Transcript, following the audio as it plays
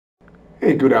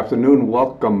Hey, good afternoon.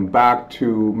 Welcome back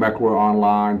to MechWarrior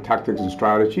Online Tactics and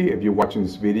Strategy. If you're watching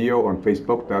this video on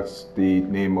Facebook, that's the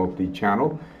name of the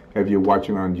channel. If you're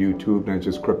watching on YouTube, then it's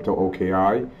just Crypto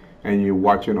OKI. And you're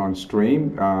watching on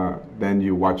stream, then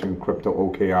you're watching Crypto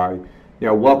OKI. Yeah,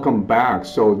 welcome back.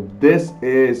 So this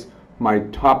is my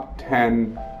top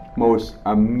 10 most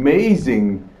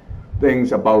amazing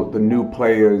things about the new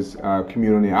players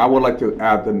community. I would like to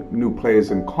add the new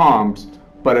players in comps,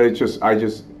 but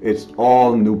it's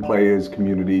all new players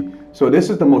community. So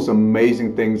this is the most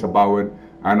amazing things about it,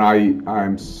 and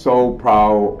I'm so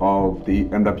proud of the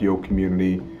MWO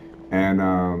community, and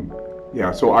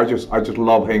yeah, so I just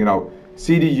love hanging out.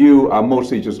 CDU are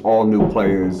mostly just all new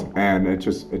players, and it's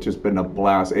just been a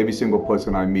blast. Every single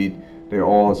person I meet, they're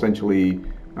all essentially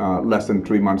less than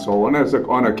 3 months old, and as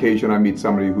on occasion I meet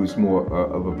somebody who's more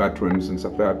of a veterans and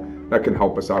stuff that can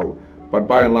help us out. But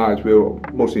by and large, we're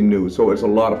mostly new, so it's a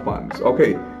lot of fun.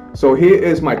 Okay, so here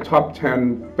is my top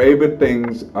 10 favorite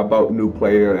things about new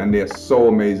player, and they're so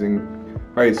amazing.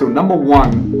 All right, so number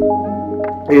one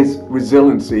is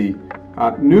resiliency.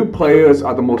 New players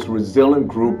are the most resilient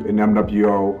group in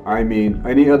MWO. I mean,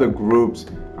 any other groups,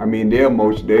 I mean,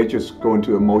 they just go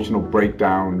into emotional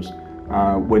breakdowns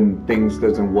when things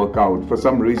doesn't work out. For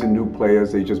some reason, new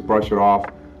players, they just brush it off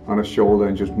on the shoulder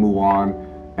and just move on.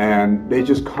 And they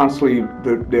just constantly,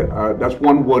 that's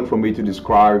one word for me to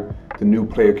describe the new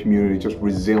player community, just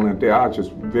resilient. They are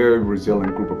just very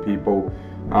resilient group of people.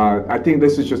 I think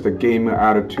this is just a gamer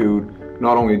attitude.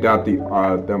 Not only that,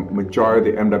 the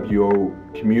majority of the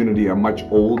MWO community are much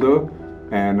older,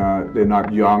 and they're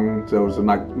not young. So it's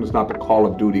not the Call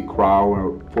of Duty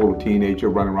crowd full of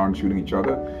teenagers running around shooting each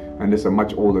other. And it's a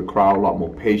much older crowd, a lot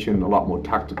more patient, a lot more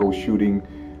tactical shooting.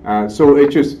 So it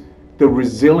just, the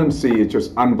resiliency is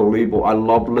just unbelievable. I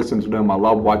love listening to them. I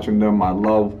love watching them. I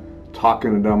love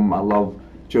talking to them. I love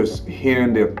just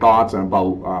hearing their thoughts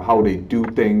about how they do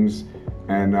things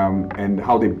and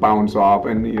how they bounce off.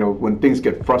 And you know, when things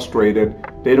get frustrated,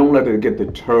 they don't let it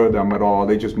deter them at all.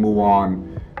 They just move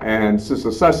on. And the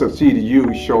success of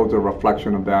CDU shows a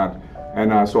reflection of that.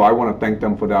 And so I want to thank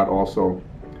them for that also.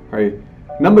 Right.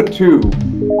 Number two,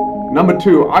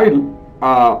 I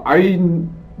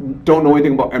don't know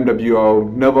anything about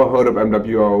MWO, never heard of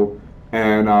MWO,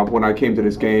 and when I came to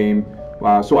this game,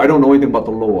 so I don't know anything about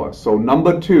the lore. So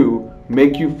number two,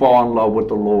 make you fall in love with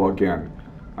the lore again.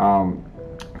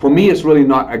 For me, it's really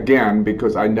not again,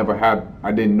 because I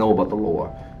didn't know about the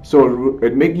lore. So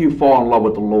it make you fall in love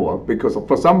with the lore, because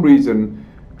for some reason,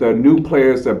 the new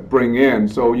players that bring in,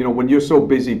 so you know, when you're so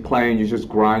busy playing, you're just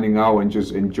grinding out and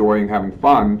just enjoying having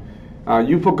fun,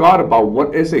 you forgot about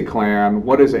what is a clan,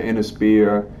 what is an inner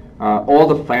spear, all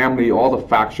the family, all the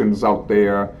factions out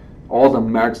there, all the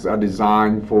mechs are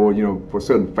designed for, you know, for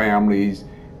certain families,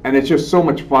 and it's just so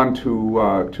much fun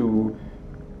to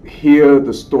hear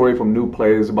the story from new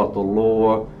players about the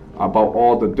lore, about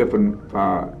all the different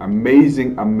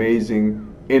amazing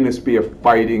inner spear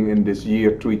fighting in this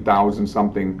year 3000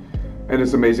 something. And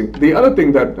it's amazing. The other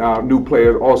thing that new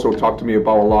players also talk to me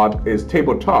about a lot is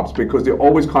tabletops, because they're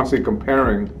always constantly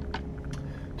comparing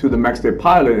to the mechs they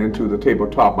pilot into the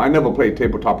tabletop. I never played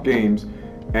tabletop games,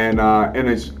 and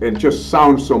it just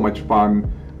sounds so much fun.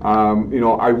 You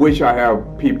know, I wish I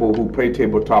have people who play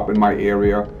tabletop in my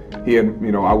area here.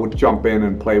 You know, I would jump in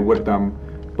and play with them.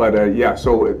 But yeah,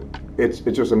 so it's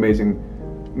just amazing.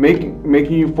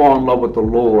 Making you fall in love with the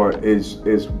lore is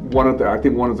one of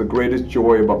the greatest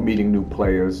joy about meeting new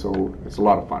players. So it's a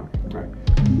lot of fun. Right.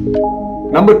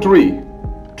 Number three,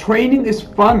 training is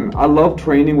fun. I love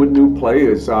training with new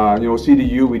players. You know,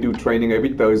 CDU, we do training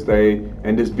every Thursday,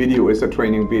 and this video is a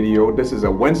training video. This is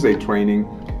a Wednesday training,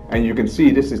 and you can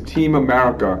see this is Team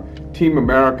America. Team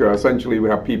America, essentially we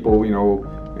have people, you know,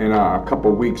 in a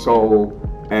couple weeks old,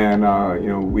 and you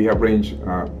know, we have range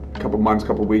couple months,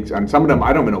 couple weeks, and some of them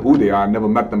I don't even know who they are. I never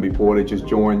met them before. They just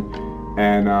joined,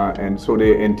 and so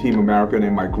they're in Team America and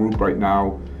in my group right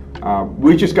now.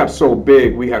 We just got so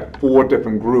big. We had 4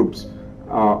 different groups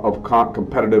of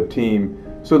competitive team.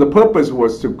 So the purpose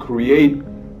was to create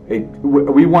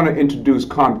we want to introduce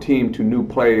comp team to new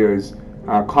players,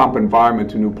 comp environment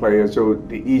to new players. So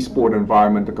the esport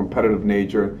environment, the competitive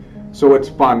nature. So it's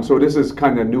fun. So this is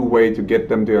kind of a new way to get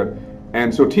them there.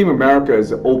 And so Team America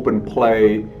is open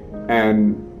play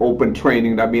and open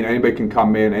training. That means anybody can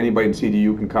come in, anybody in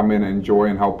CDU can come in and enjoy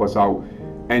and help us out.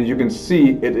 And you can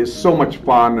see it is so much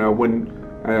fun when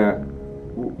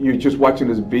you're just watching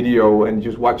this video and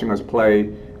just watching us play,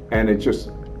 and it's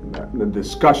just the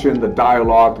discussion, the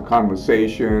dialogue, the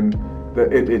conversation,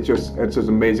 it's just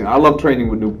amazing. I love training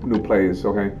with new players.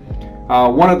 Okay,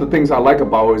 one of the things I like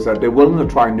about it is that they're willing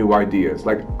to try new ideas.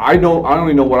 Like I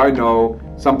only know what I know.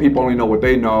 Some people only know what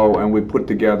they know, and we put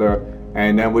together,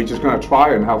 and then we're just gonna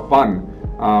try and have fun.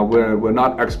 We're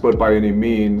not expert by any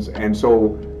means, and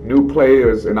so new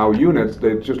players in our units,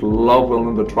 they just love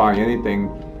willing to try anything,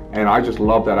 and I just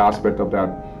love that aspect of that.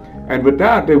 And with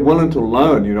that, they're willing to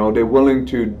learn. They're willing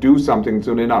to do something,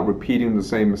 so they're not repeating the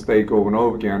same mistake over and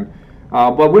over again.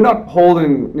 But we're not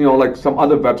holding, like some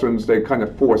other veterans, they kind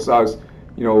of force us,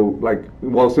 like,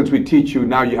 well, since we teach you,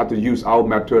 now you have to use our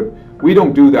method. We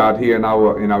don't do that here in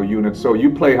our unit. So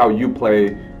you play how you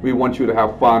play. We want you to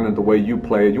have fun and the way you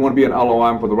play. You want to be an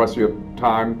LOM for the rest of your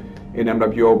time in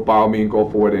MWO, by all means, go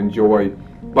for it, enjoy.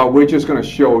 But we're just going to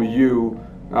show you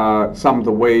some of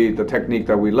the technique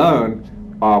that we learn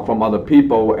from other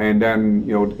people, and then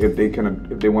if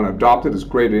they want to adopt it, it's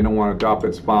great. If they don't want to adopt it,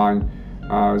 it's fine.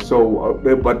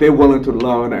 But they're willing to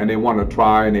learn, and they want to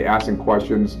try, and they're asking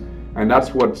questions, and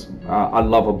that's what I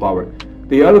love about it.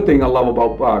 The other thing I love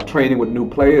about training with new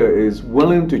player is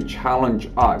willing to challenge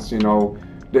us.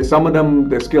 Some of them,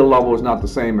 their skill level is not the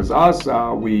same as us.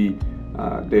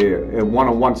 They're in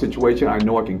one-on-one situation, I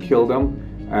know I can kill them,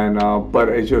 but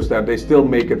it's just that they still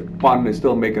make it fun. They're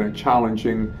still making it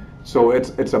challenging. So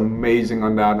it's amazing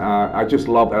on that. I just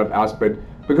love that aspect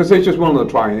because they're just willing to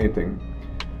try anything.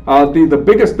 The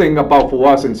biggest thing for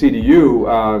us in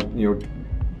CDU,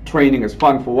 training is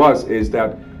fun for us, is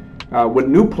that with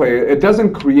new players, it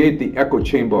doesn't create the echo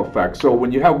chamber effect. So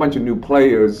when you have a bunch of new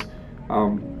players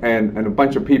and a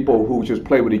bunch of people who just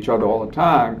play with each other all the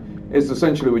time, it's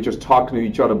essentially we're just talking to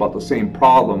each other about the same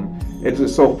problem. It's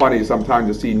just so funny sometimes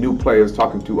to see new players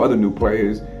talking to other new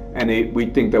players, and we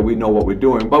think that we know what we're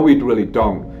doing, but we really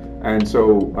don't. And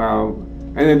so,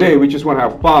 and in the day, we just want to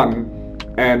have fun,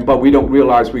 but we don't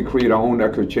realize we create our own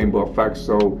echo chamber effect.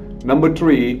 So, number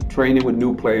 3, training with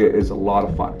new player is a lot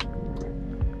of fun.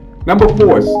 Number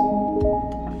 4,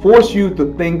 force you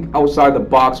to think outside the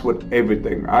box with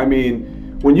everything. I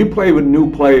mean, when you play with new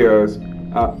players,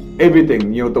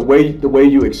 everything, the way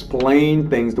you explain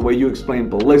things, the way you explain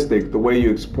ballistic, the way you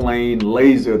explain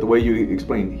laser, the way you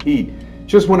explain heat.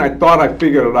 Just when I thought I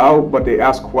figured it out, but they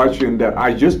ask questions that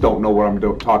I just don't know what I'm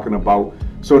talking about.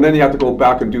 So then you have to go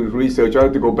back and do research. I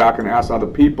have to go back and ask other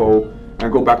people and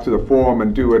go back to the forum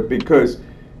and do it, because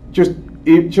just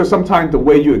sometimes the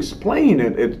way you explain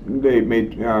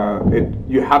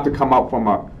you have to come out from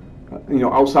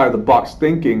outside the box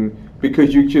thinking,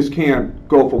 because you just can't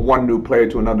go from one new player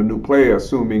to another new player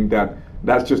assuming that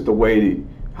that's just the way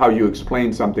how you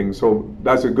explain something. So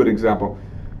that's a good example.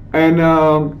 And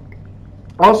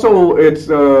also, it's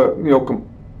you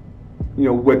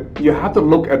have to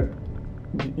look at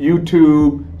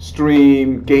YouTube,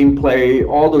 stream, gameplay,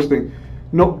 all those things.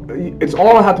 No, it's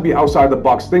all have to be outside the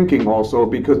box thinking also,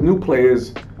 because new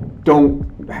players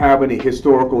don't have any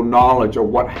historical knowledge of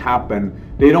what happened.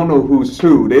 They don't know who's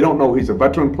who. They don't know he's a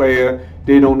veteran player.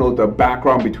 They don't know the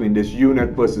background between this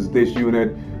unit versus this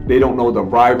unit. They don't know the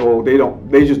rival.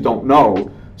 They just don't know.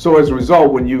 So as a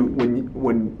result,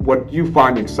 when what you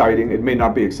find exciting, it may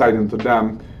not be exciting to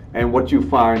them, and what you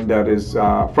find that is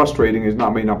frustrating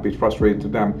may not be frustrating to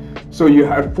them. So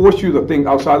force you to think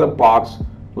outside the box,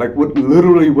 like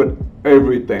literally with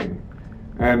everything.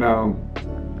 And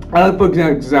for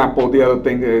example, the other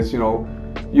thing is,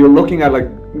 you're looking at like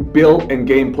build and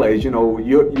gameplays.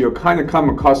 You're kind of come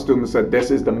accustomed to say this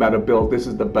is the meta build, this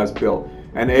is the best build,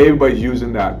 and everybody's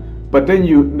using that. But then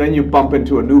you bump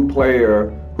into a new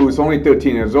player who's only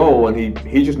 13 years old, and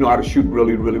he just know how to shoot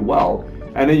really, really well.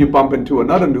 And then you bump into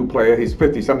another new player, he's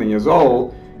 50-something years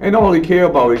old, and all he care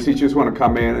about is he just want to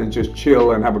come in and just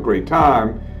chill and have a great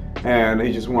time, and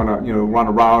he just want to run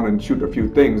around and shoot a few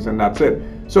things, and that's it.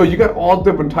 So you got all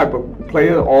different type of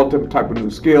player, all different type of new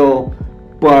skill,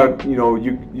 but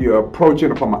you're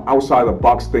approaching it from an outside the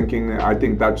box thinking. I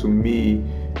think that to me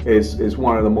is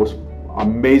one of the most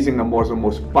amazing and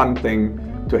most fun thing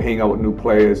to hang out with new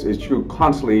players, is you're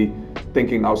constantly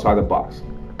thinking outside the box.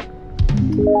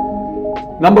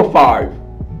 Number 5,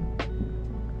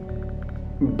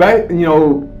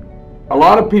 a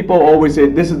lot of people always say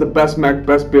this is the best mech,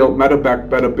 best build, meta mech,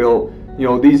 better build.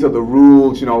 These are the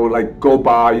rules. Like go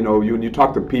by. You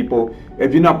talk to people.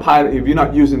 If you're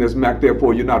not using this mech,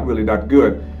 therefore you're not really that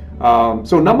good.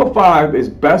 So number 5 is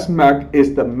best mech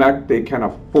is the mech they can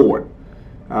afford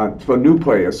for new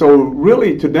players. So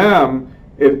really to them,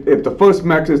 if the first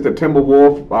mech is the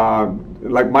Timberwolf,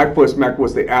 like my first mech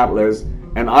was the Atlas,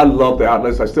 and I love the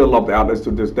Atlas. I still love the Atlas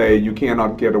to this day. You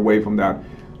cannot get away from that.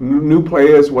 New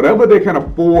players, whatever they can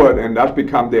afford, and that's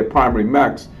become their primary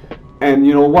mechs. And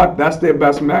you know what? That's their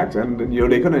best mechs, and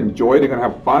they're gonna enjoy. They're gonna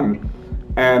have fun.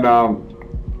 And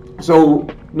So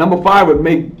number 5 would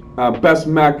make best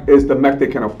mech is the mech they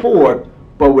can afford,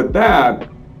 but with that,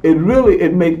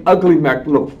 it make ugly mech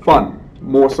look fun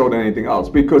more so than anything else,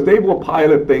 because they will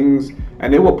pilot things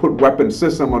and they will put weapon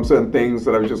system on certain things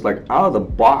that are just like out of the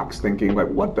box, thinking like,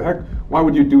 what the heck? Why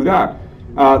would you do that?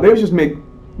 They would just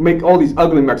make all these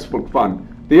ugly mechs look fun.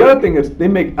 The other thing is they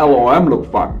make LOM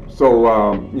look fun.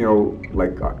 So you know,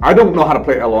 like I don't know how to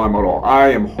play LOM at all. I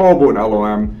am horrible in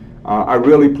LOM. I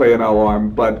really play in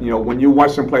LOM, but you know, when you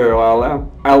watch them play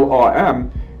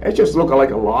LRM, it just looks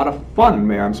like a lot of fun,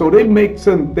 man. So they make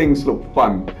certain things look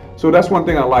fun. So that's one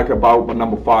thing I like about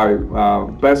number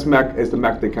 5. Best mech is the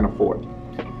mech they can afford.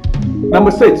 Number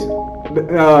 6,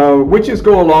 witches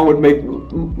go along with make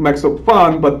mechs look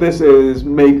fun, but this is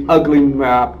make ugly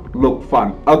map look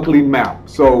fun. Ugly map.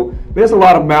 So there's a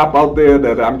lot of map out there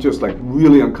that I'm just like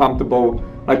really uncomfortable.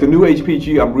 Like the new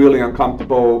HPG, I'm really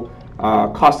uncomfortable.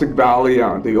 Caustic Valley,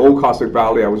 the old Caustic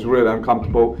Valley, I was really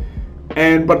uncomfortable.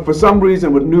 But for some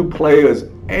reason with new players,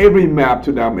 every map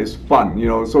to them is fun, you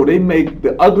know. So they make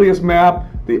the ugliest map,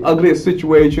 the ugliest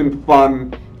situation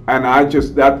fun, and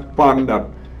that fun,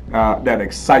 that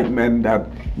excitement, that,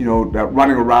 you know, that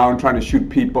running around trying to shoot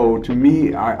people. To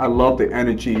me, I love the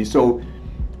energy. So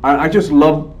I just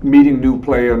love meeting new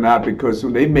player in that, because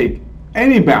they make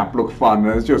any map look fun.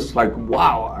 And it's just like,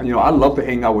 wow, you know, I love to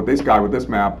hang out with this guy with this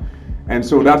map. And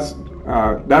so that's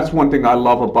one thing I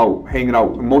love about hanging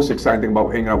out. The most exciting thing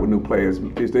about hanging out with new players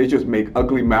is they just make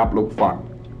ugly map look fun.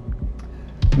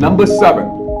 Number 7,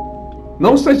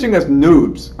 no such thing as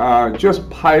noobs, just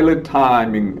pilot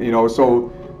timing. You know,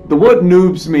 so the word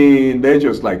noobs mean they're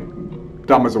just like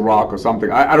dumb as a rock or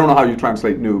something. I don't know how you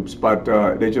translate noobs, but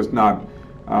they're just not.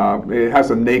 It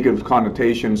has a negative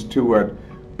connotations to it.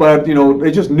 But you know,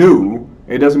 they're just new.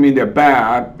 It doesn't mean they're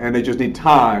bad, and they just need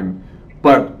time.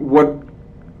 But what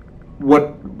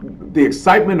the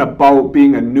excitement about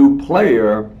being a new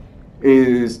player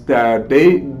is that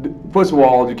first of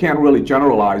all, you can't really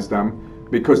generalize them,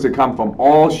 because they come from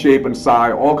all shape and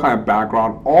size, all kind of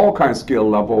background, all kind of skill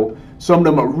level. Some of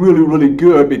them are really, really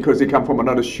good because they come from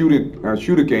another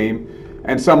shooter game,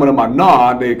 and some of them are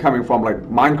not. They're coming from like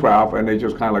Minecraft, and they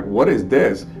just kind of like, what is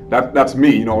this? That's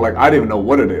me, you know, like I didn't even know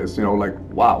what it is, you know, like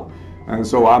wow. And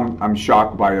so I'm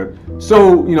shocked by it.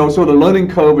 So you know, so the learning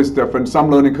curve is different. Some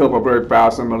learning curve are very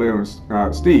fast, some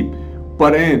are steep.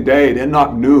 But at the end of the day, they're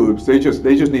not noobs. They just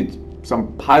need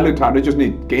some pilot time. They just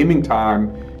need gaming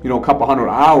time. You know, a couple 100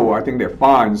 hours. I think they're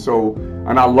fine. So,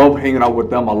 and I love hanging out with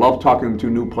them. I love talking to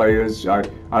new players.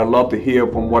 I love to hear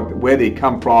from where they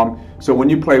come from. So when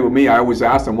you play with me, I always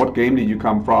ask them, what game did you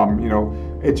come from? You know,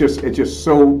 it's just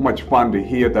so much fun to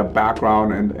hear their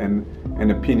background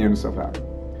and opinions of that.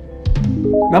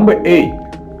 Number 8,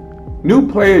 new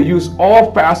player use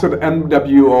all facets of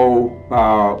MWO,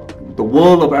 the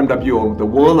world of MWO, the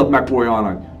world of MechWarrior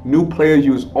Online. New player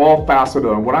use all facets of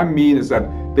it. And what I mean is that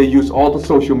they use all the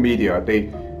social media.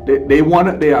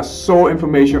 They are so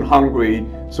information hungry.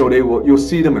 So you'll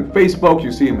see them in Facebook,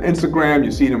 you see them in Instagram,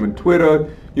 you see them in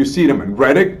Twitter, you see them in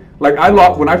Reddit. Like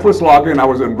when I first logged in, I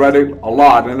was in Reddit a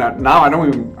lot, and now I don't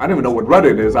even know what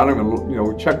Reddit is. I don't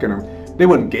even check in them. They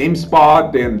were in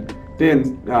GameSpot.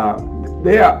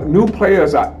 New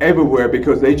players are everywhere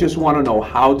because they just want to know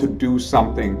how to do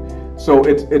something. So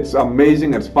it's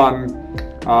amazing. It's fun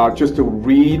just to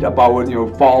read about it. You know,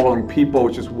 following people,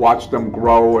 just watch them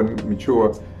grow and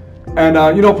mature. And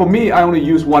you know, for me, I only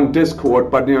use one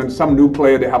Discord, but you know, some new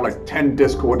player, they have like 10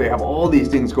 Discord. They have all these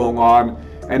things going on,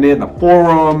 and they're in the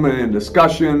forum and in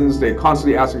discussions. They're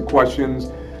constantly asking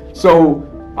questions. So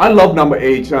I love number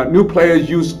 8. New players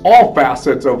use all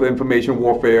facets of information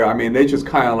warfare. I mean, they just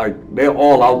kind of like, they're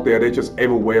all out there. They're just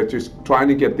everywhere, just trying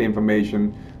to get the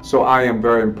information. So I am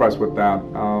very impressed with that.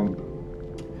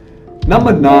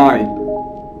 Number 9.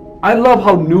 I love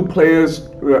how new players,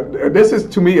 this is,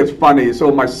 to me, it's funny. So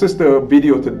my sister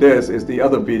video to this is the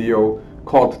other video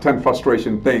called the 10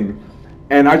 Frustration Thing.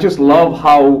 And I just love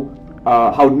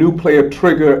how new player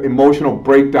trigger emotional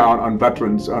breakdown on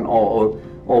veterans or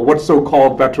what's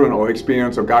so-called veteran or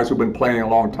experience or guys who've been playing a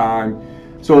long time.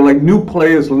 So like new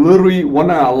players, literally, one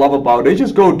thing I love about, they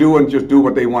just go do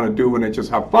what they want to do, and they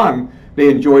just have fun. They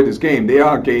enjoy this game. They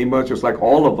are gamers just like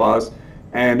all of us,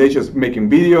 and they're just making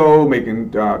video,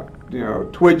 making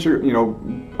Twitch,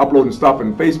 uploading stuff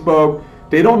in Facebook.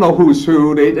 They don't know who's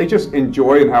who. They just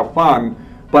enjoy and have fun.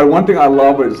 But one thing I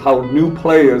love is how new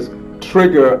players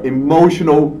trigger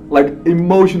emotional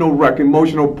wreck,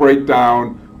 emotional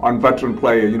breakdown on veteran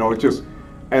player. You know,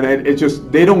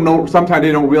 they don't know, sometimes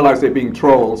they don't realize they're being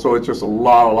trolled. So it's just a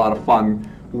lot of fun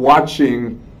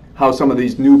watching how some of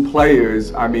these new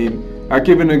players, I mean, I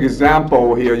give an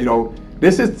example here, you know,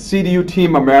 this is CDU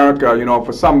Team America. You know,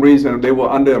 for some reason they were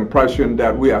under the impression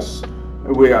that we are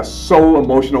so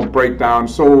emotional breakdown,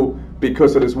 so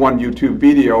because of this one YouTube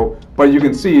video. But you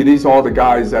can see these are all the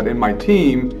guys that in my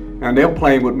team, and they're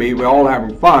playing with me. We're all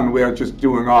having fun. We're just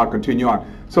doing on, continue on.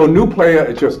 So new player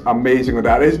is just amazing with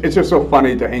that. It's just so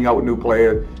funny to hang out with new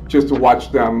players, just to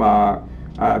watch them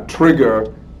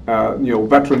trigger, you know,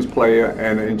 veterans player,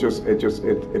 and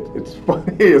it's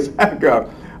funny as heck.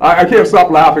 I can't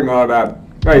stop laughing at that.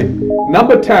 Right,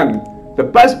 number 10. The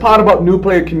best part about new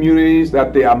player communities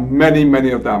that there are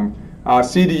many of them.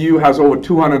 CDU has over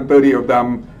 230 of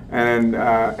them, and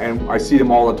I see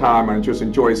them all the time and just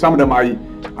enjoy. Some of them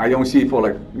I only see for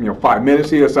like 5 minutes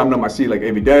here. Some of them I see like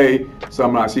every day.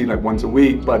 Some I see like once a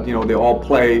week. But you know, they all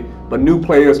play. But new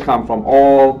players come from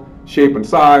all shape and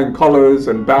size, and colors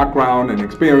and background and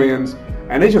experience,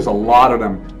 and there's just a lot of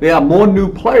them. There are more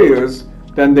new players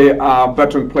than there are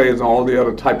veteran players and all the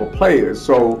other type of players.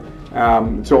 So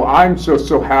so I'm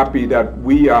so happy that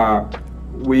we are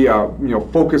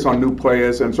focused on new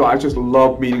players, and so I just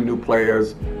love meeting new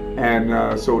players,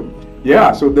 and so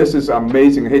this is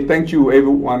amazing. Hey, thank you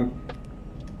everyone.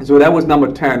 So that was number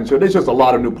 10. So there's just a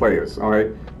lot of new players, all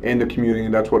right, in the community,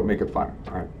 and that's what makes it fun.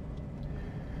 All right.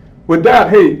 With that,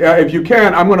 hey, if you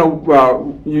can, I'm gonna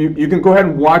you can go ahead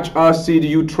and watch us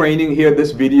CDU training here.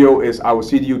 This video is our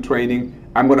CDU training.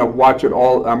 I'm gonna watch it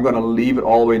all. I'm gonna leave it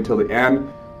all the way until the end.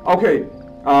 Okay,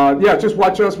 yeah, just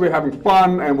watch us. We're having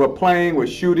fun, and we're playing, we're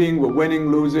shooting, we're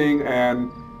winning, losing,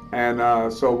 and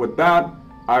so with that,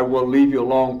 I will leave you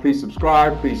alone. Please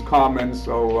subscribe, please comment.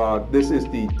 So this is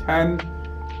the 10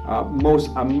 most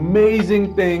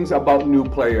amazing things about new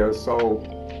players. So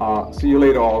see you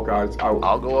later, all guys.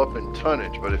 I'll go up in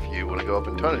tonnage, but if you want to go up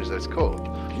in tonnage, that's cool.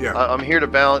 Yeah, I'm here to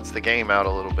balance the game out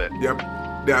a little bit. Yep.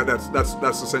 Yeah, that's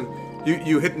the thing.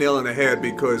 You hit nail on the head,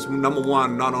 because number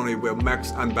one, not only we're mechs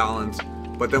unbalanced,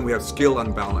 but then we have skill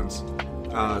unbalanced.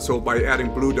 So by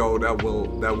adding Blue Doe, that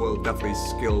will definitely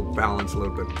skill balance a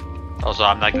little bit. Also,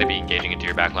 I'm not going to be engaging into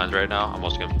your backlines right now. I'm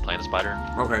also going to be playing the spider.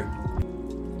 Okay.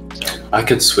 So. I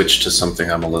could switch to something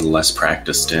I'm a little less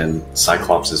practiced in.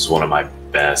 Cyclops is one of my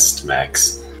best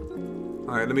mechs.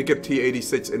 All right, let me get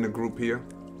T86 in the group here.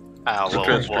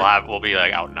 We'll be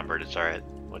like outnumbered. It's all right.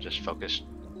 We'll just focus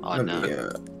on.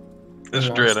 This is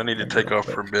Dread. I need to take off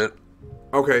for a bit.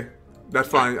 Okay, that's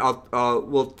fine.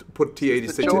 We'll put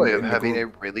T86 the joy in of having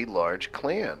group. a really large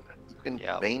clan. You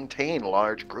can maintain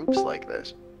large groups like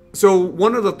this. So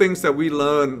one of the things that we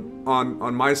learned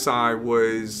on my side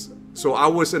was, so I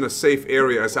was in a safe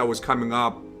area as I was coming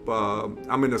up.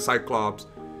 I'm in the Cyclops.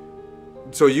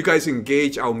 So you guys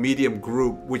engage our medium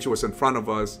group, which was in front of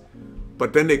us,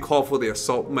 but then they called for the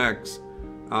assault mechs.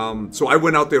 So I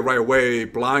went out there right away,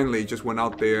 blindly, just went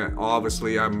out there.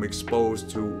 Obviously, I'm exposed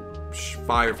to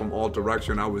fire from all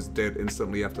directions. I was dead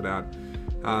instantly after that.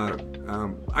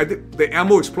 The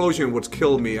ammo explosion would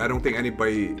kill me. I don't think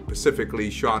anybody specifically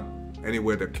shot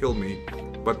anywhere that killed me,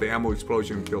 but the ammo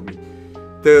explosion killed me.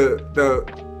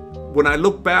 When I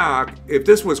look back, if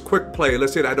this was quick play,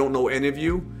 let's say that I don't know any of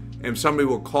you, and somebody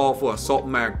will call for assault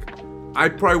mech, I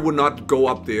probably would not go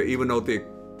up there, even though the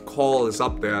call is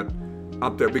up there,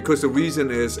 because the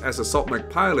reason is, as a assault mech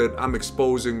pilot, I'm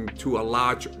exposing to a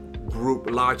large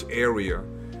group, large area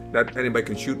that anybody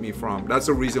can shoot me from. That's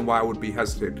the reason why I would be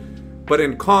hesitant. But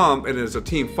in comp, and as a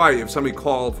team fight, if somebody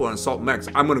called for an assault mech,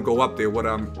 I'm gonna go up there,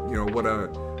 whether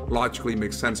logically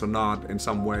makes sense or not in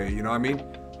some way. You know what I mean?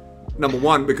 Number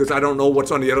one, because I don't know what's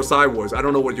on the other side was. I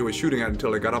don't know what you were shooting at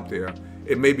until I got up there.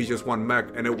 It may be just one mech,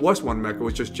 and it was one mech. It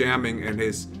was just jamming, and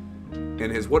his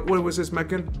what was his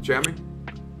mech in? Jamming?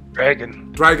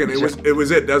 Dragon. It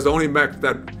was it. That's the only mech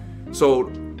that.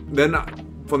 So then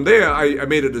from there, I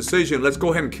made a decision. Let's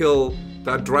go ahead and kill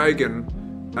that dragon,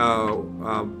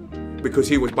 because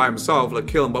he was by himself.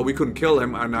 Let's kill him, but we couldn't kill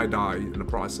him, and I died in the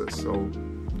process. So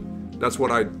that's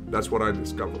what I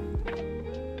discovered.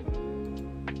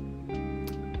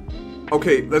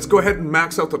 Okay, let's go ahead and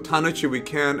max out the tonnage if we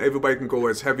can. Everybody can go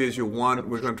as heavy as you want.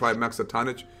 We're gonna try to max the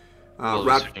tonnage.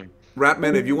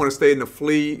 Ratman, if you want to stay in the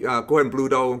flea, go ahead and Blue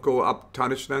Doe and go up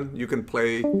tonnage. Then you can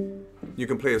play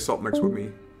assault mechs with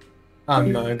me.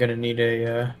 I'm gonna need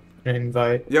an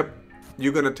invite. Yep,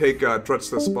 you're gonna take Dread's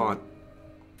spot.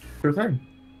 Sure thing.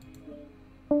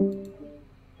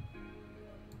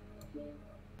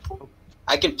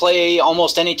 I can play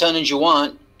almost any tonnage you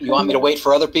want. You want me to wait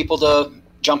for other people to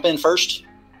jump in first?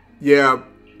 Yeah.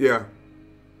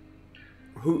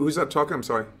 Who's that talking? I'm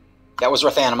sorry. That was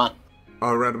Rathanima.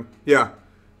 Oh, random. Yeah.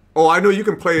 Oh, I know you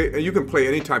can play. You can play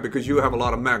anytime because you have a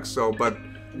lot of mechs. But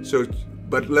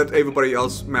let everybody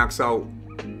else max out.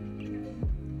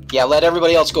 Yeah, let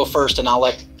everybody else go first, and I'll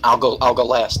go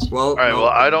last. Well, All right. no. Well,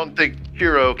 I don't think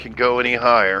Hero can go any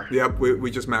higher. Yep, we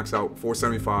just maxed out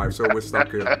 475, so we're stuck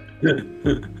here.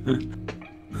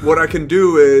 What I can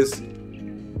do is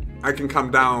I can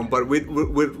come down, but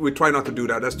we try not to do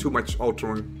that. That's too much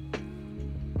altering.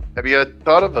 Have you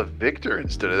thought of a Victor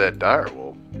instead of that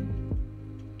direwolf?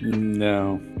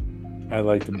 No, I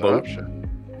like the boat,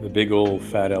 the big old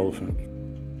fat elephant.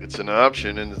 It's an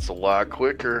option, and it's a lot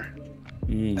quicker.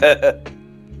 I mean,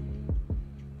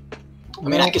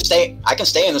 I can stay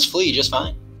in this flea just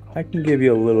fine. I can give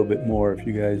you a little bit more if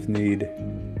you guys need.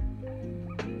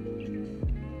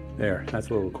 There, that's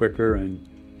a little quicker, and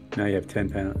now you have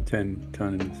 10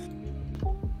 tons.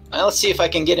 Well, let's see if I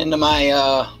can get into my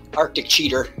Arctic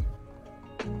cheater.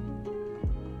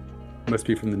 Must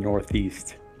be from the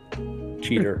northeast.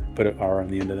 Cheater. Put an R on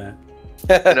the end of that.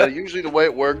 You know, usually the way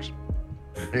it works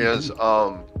is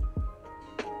I'm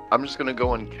just gonna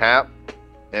go and cap,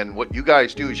 and what you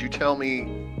guys do is you tell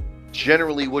me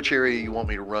generally which area you want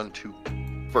me to run to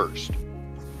first.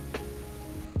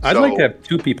 I'd like to have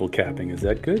 2 people capping. Is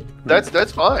that good?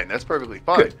 That's fine. That's perfectly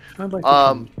fine. Good. I'd like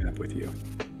to cap with you.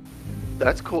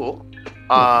 That's cool.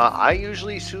 I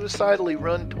usually suicidally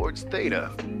run towards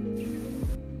Theta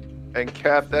and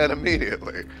cap that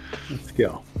immediately. Let's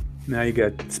go. Now you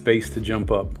got space to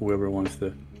jump up. Whoever wants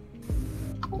to.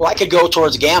 Well, I could go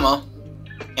towards Gamma,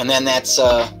 and then that's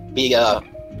be a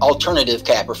alternative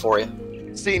capper for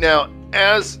you. See, now,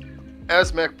 as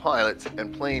mech pilots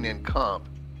and playing in comp,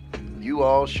 you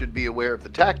all should be aware of the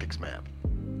tactics map.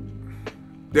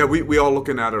 Yeah, we all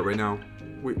looking at it right now.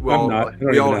 We all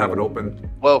have it open.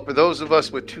 Well, for those of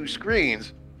us with 2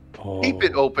 screens, keep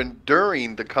it open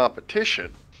during the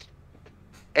competition,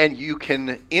 and you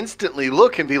can instantly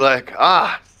look and be like,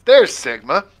 there's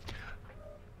Sigma.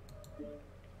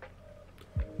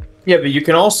 Yeah, but you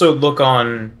can also look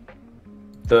on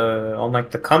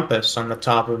the compass on the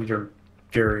top of your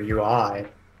UI.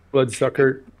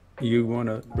 Bloodsucker, you want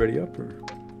to ready up or?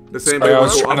 The same. I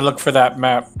was trying to look for that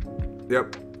map.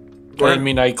 Yep. I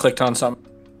mean, I clicked on something.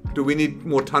 Do we need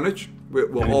more tonnage?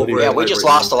 We're all yeah, we just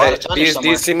lost a lot of tonnage. Do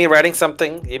you see me writing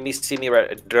something? You see me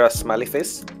draw a smiley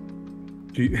face?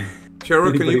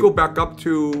 Cheryl, can you go back up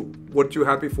to what you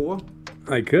had before?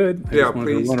 I could. I just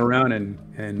please. Run around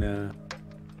and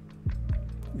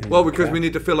well, because we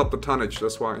need to fill up the tonnage.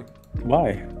 That's why.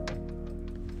 Why?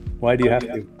 Why do you have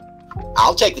to?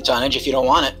 I'll take the tonnage if you don't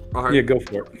want it. Right. Yeah, go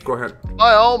for it. Go ahead.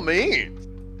 By all means.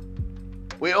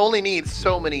 We only need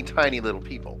so many tiny little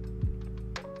people.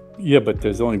 Yeah, but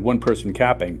there's only one person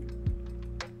capping,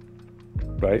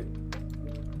 right?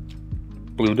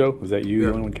 Bluto, was that you, the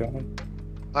only one capping?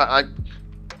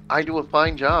 I do a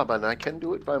fine job, and I can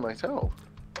do it by myself.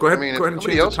 Go ahead. I mean, go ahead and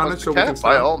change the tonnage so we can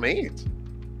by all means.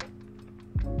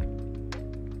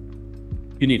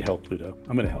 You need help, Pluto.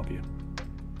 I'm going to help you.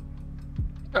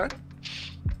 Okay.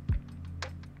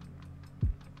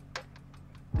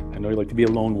 I know you like to be a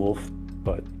lone wolf,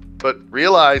 but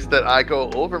realize that I go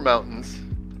over mountains,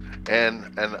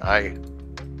 and I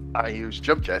use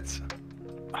jump jets.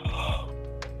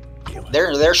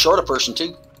 They're short a person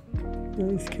too.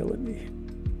 He's killing me.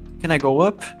 Can I go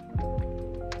up?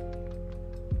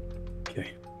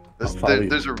 Okay.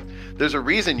 There's a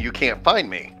reason you can't find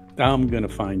me. I'm gonna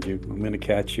find you. I'm gonna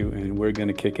catch you, and we're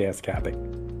gonna kick ass capping.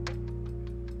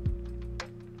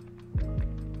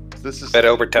 This is better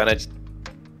over tonnage.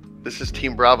 This is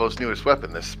Team Bravo's newest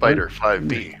weapon, this Spider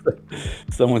 5B.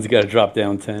 Someone's got to drop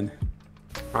down 10.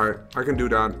 All right, I can do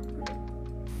that.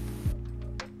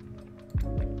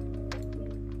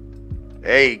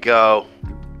 There you go.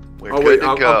 We're good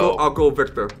to go. I'll go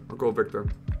Victor. I'll go Victor.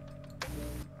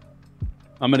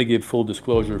 I'm going to give full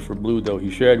disclosure for Blue, though.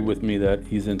 He shared with me that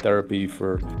he's in therapy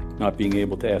for not being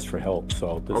able to ask for help.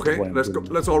 So this is why let's go.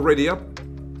 Let's all ready up.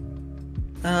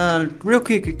 Real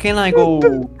quick, can I go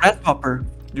Grasshopper?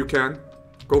 You can.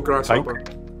 Go Grasshopper.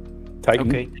 Titan.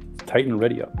 Okay. Titan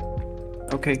ready up.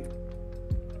 Okay.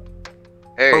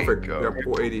 Hey, perfect. go. Yeah,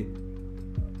 480.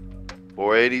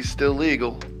 480 is still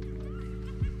legal.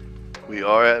 We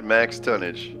are at max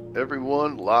tonnage.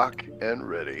 Everyone lock and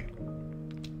ready.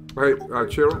 All right,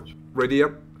 Cheryl, ready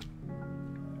up.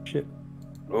 Shit.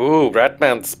 Ooh,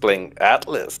 Ratman's playing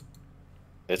Atlas.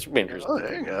 It's interesting. Oh,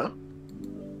 there you go.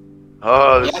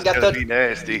 Oh, this is gonna be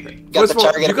nasty. Got the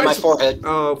target up in my forehead.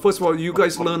 First of all, you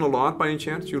guys learn a lot by any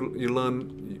chance? You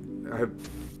learn.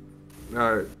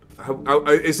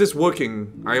 Is this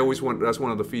working? I always want. That's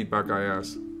one of the feedback I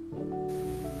ask.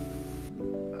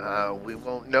 We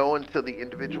won't know until the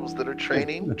individuals that are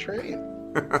training train.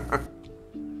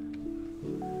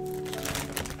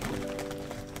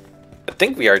 I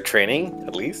think we are training,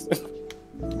 at least.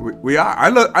 We are. I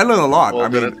learn a lot. Well, I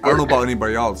then mean, it's I don't know working. about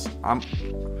anybody else. I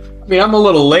mean, I'm a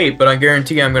little late, but I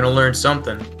guarantee I'm going to learn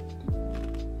something.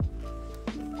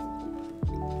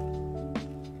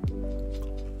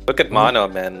 Look at Mono,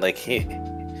 man. Like he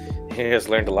has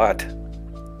learned a lot.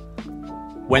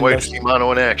 When Wait the, to see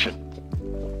Mono in action.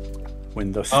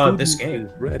 when the This student game.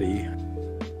 is ready.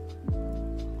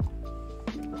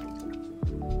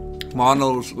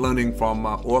 Mono's learning from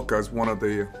Orca is one of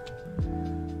the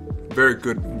very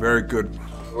good mechs.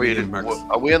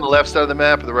 Are we on the left side of the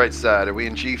map or the right side? Are we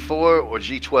in G4 or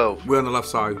G12? We're on the left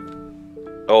side.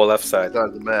 Oh, left side. Side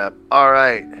of the map. All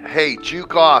right. Hey,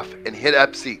 juke off and hit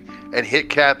Epsi and hit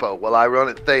Capo while I run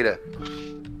at Theta.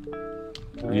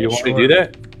 You want me to do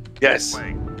that? Yes.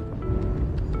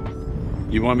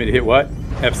 You want me to hit what?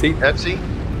 FC? Epsi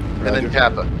and then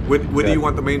Kappa. Where do you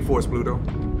want the main force, Pluto?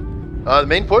 The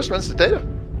main force runs to Theta.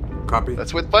 Copy.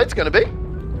 That's where the fight's gonna be.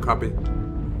 Copy.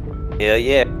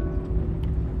 Yeah.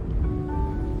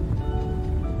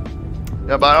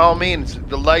 Now, by all means,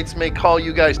 the lights may call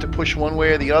you guys to push one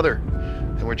way or the other,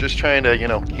 and we're just trying to,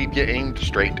 keep you aimed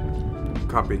straight.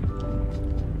 Copy.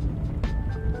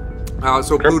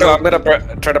 So Crypto, Pluto, I'm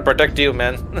gonna try to protect you,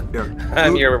 man. yeah.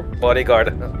 I'm your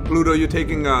bodyguard. Pluto, you're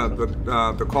taking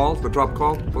the call, the drop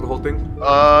call for the whole thing?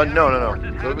 No.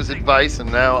 So it was advice,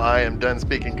 and now I am done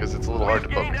speaking because it's a little hard to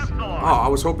focus. Oh, I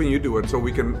was hoping you do it so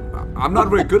we can. I'm not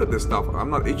very good at this stuff. I'm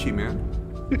not itchy, man.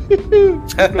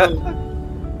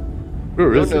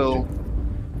 No.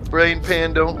 Brain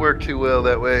pan don't work too well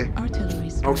that way.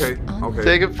 Okay.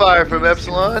 Taking fire from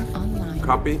Epsilon.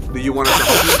 Copy. Do you want us to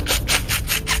help you?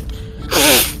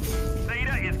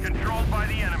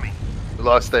 We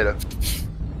lost Theta.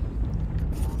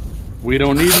 We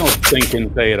don't need no stinking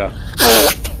Theta.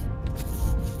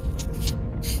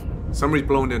 Somebody's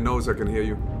blowing their nose. I can hear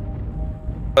you.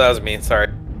 Oh, that was me. Sorry.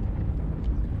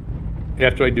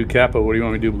 After I do Kappa, what do you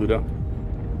want me to do, Bluto?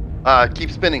 Keep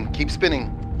spinning.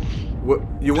 What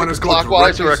you want us to go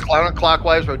clockwise or a directly?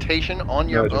 counterclockwise rotation on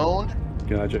your Gotcha. own,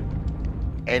 Gotcha.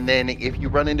 and then if you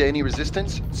run into any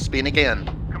resistance, spin again.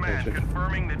 Gotcha.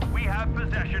 Confirming that we have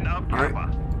possession of All right.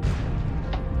 Kappa.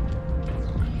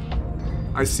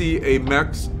 I see a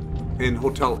mech in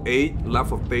Hotel 8,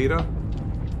 left of Theta.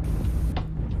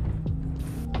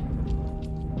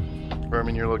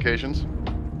 Confirming your locations.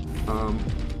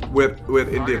 We're at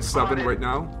India 7 right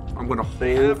now. I'm gonna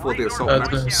hold for the assault That's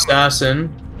an mech.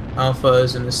 assassin. Alpha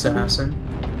is an assassin.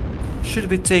 Should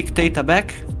we take data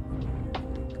back?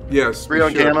 Yes. Three we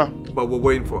on should, Gamma. But we're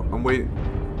waiting for. I'm waiting.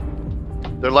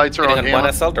 Their lights are on And one Gamma.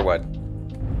 assault or what?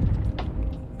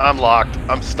 I'm locked.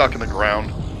 I'm stuck in the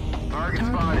ground. Target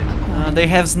spotted. They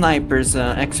have snipers,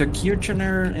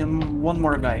 executioner, and one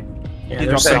more guy. Yeah, He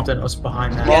there's dropped something else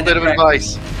behind that. Small bit of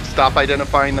advice. Stop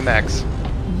identifying the mechs.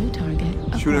 New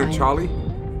target. Shooting at acquired. Charlie.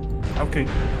 Okay.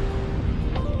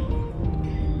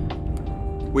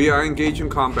 We are engaged in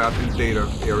combat in Theta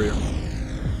area.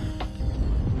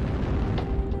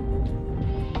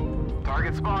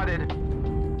 Target spotted.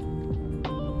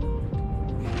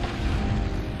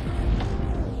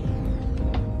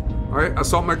 All right,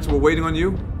 assault mechs. We're waiting on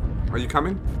you. Are you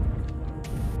coming?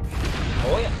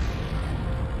 Oh yeah.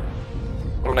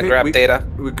 I'm gonna Okay, grab Theta.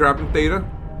 We're grabbing Theta.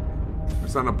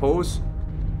 It's on a pose.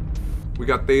 We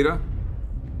got Theta.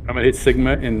 I'm gonna hit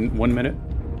Sigma in 1 minute.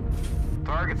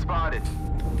 Target spotted.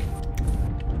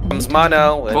 Comes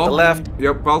Mono at the Vulcan. left.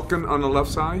 Yep, Vulcan on the left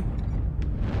side.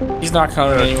 He's not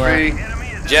coming anywhere.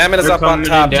 Jammin is They're up on coming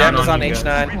top. down Jammin is on on you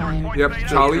H9. Acquired. Yep,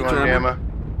 Charlie, Two on Jammer. Gamma.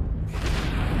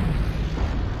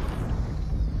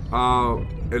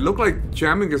 It looked like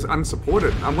jamming is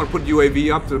unsupported. I'm gonna put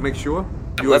UAV up to make sure.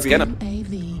 Let's get him.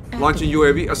 UAV. Launching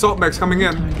UAV. Assault mechs coming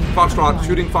in. Foxtrot,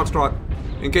 shooting Foxtrot.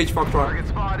 Engage Foxtrot. Target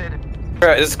spotted.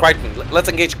 This is Crichton. Let's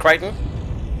engage Crichton.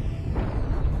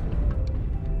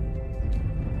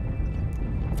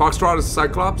 Foxtrot is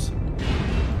Cyclops.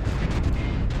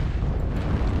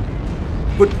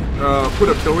 Put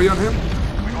artillery on him.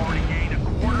 We've already gained a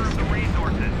quarter of the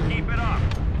resources. Keep it up.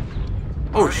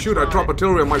 Oh shoot! I dropped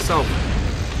artillery on myself.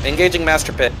 Engaging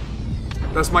Master Pit.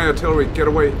 That's my artillery. Get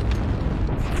away.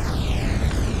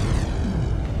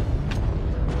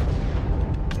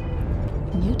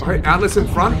 New All right, target Atlas in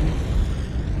front.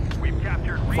 acquired. We've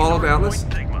captured Follow the resource Atlas.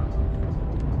 point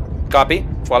Sigma. Copy.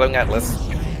 Following Atlas.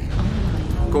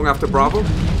 Online. Going after Bravo.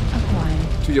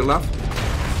 Acquired. To your left.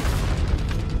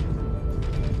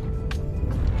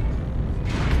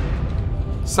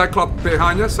 Cyclops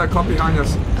behind us. Cyclops behind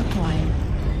us. Acquired.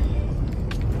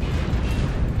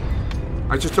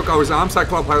 I just took out his arm.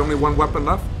 Cyclops had only one weapon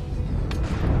left.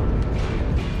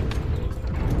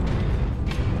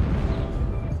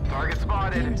 Target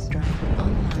spotted. Airstrike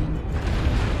online.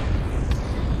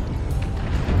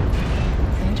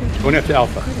 Going after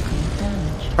Alpha.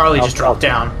 Charlie just dropped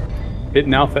down.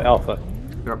 Hitting Alpha, Alpha.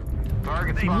 Yep. New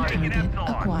target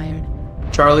acquired.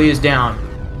 Charlie is down.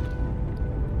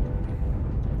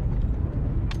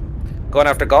 Going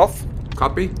after Golf.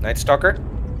 Copy. Night Stalker.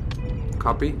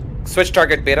 Copy. Switch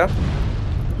target Beta.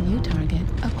 New target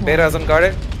acquired. Beta is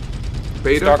unguarded.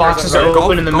 Beta. Stalker's Boxes are unguarded.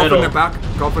 open in the Golf middle. in the back.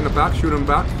 Golf in the back. Shoot him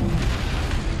back.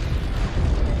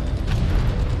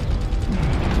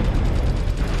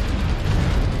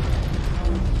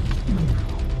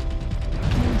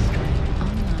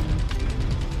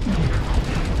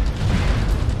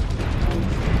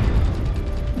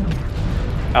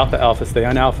 Alpha, Alpha, stay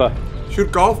on Alpha. Shoot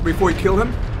Golf before you kill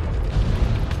him.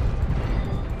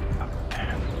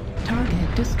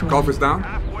 Target destroyed. Golf is down.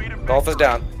 Golf is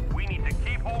down.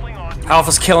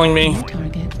 Alpha's killing me.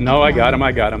 No, I got him,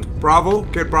 I got him. Bravo.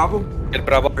 Get Bravo. Get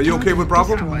Bravo. Are you okay with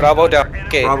Bravo? Bravo down.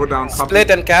 Okay. Bravo down. Copy. Split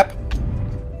and cap.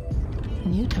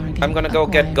 New target I'm gonna go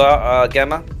get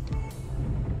Gamma.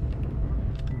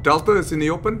 Delta is in the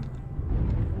open.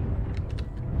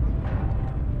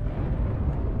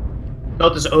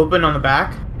 Delta's open on the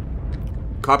back.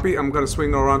 Copy. I'm gonna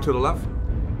swing around to the left.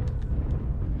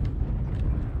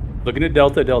 Looking at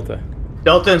Delta, Delta.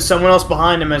 Delta and someone else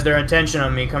behind him has their attention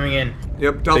on me coming in.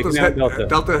 Yep. Delta's Taking out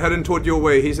Delta. heading toward your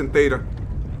way. He's in Theta.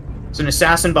 It's an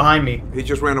assassin behind me. He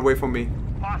just ran away from me.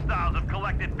 Hostiles have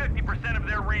collected 50% of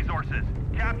their resources.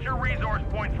 Capture resource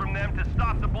points from them to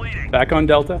stop the bleeding. Back on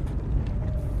Delta.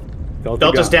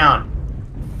 Delta's gone.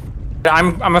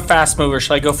 down. I'm a fast mover.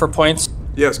 Should I go for points?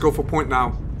 Yes. Go for point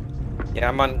now. Yeah,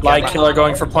 I'm on Light Gamma. killer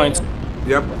going for points.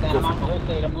 Yep.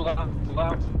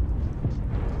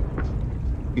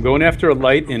 I'm going after a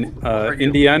light in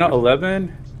Indiana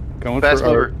 11. Going Fast for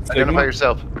mover. Sigma. Identify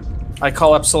yourself. I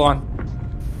call Epsilon.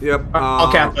 Yep.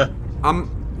 I'll cap it. I'm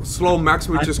slow Max.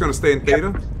 We're just gonna stay in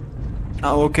Theta.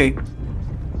 Oh, okay.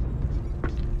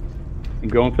 I'm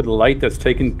going for the light that's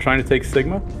trying to take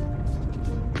Sigma.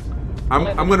 I'm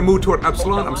gonna move toward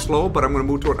Epsilon. I'm slow, but I'm gonna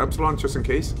move toward Epsilon just in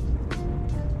case.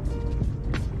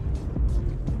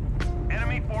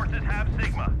 Enemy forces have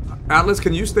Sigma. Atlas,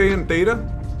 can you stay in Theta?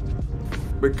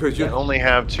 Because you I only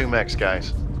have 2 mechs,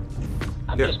 guys.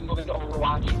 I'm just moving to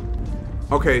Overwatch.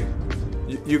 Okay,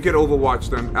 you get Overwatch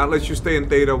then. Atlas, you stay in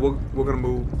Theta. We're gonna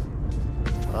move.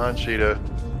 On Cheetah.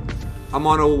 I'm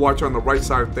on Overwatch on the right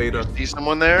side of Theta. See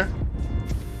someone there?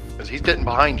 Because he's getting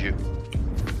behind you.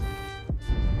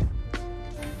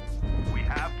 We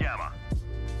have Gamma.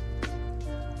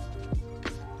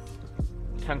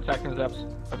 10 seconds,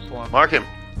 Epsilon. Mark him.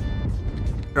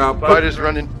 Spider's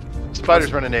running to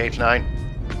H9.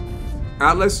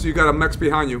 Atlas, you got a mech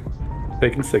behind you.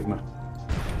 Taking Sigma.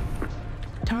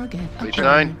 Target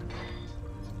H9.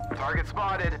 Target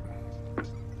spotted.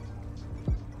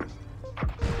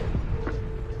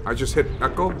 I just hit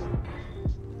Echo.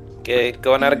 Okay,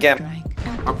 going out again.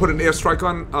 I put an airstrike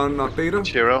on Theta.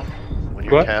 Chiro, when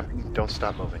you're What? capping, don't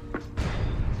stop moving.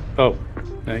 Oh,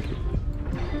 thank you.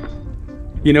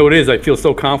 You know what it is? I feel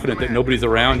so confident that nobody's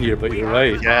around here, but you're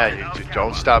right. Yeah, you just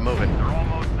don't stop moving.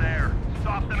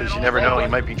 Because you never know, he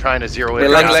might be trying to zero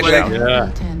in. Leg.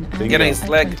 Yeah. Getting his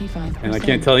leg. And I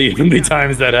can't tell you how many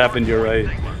times that happened, you're right.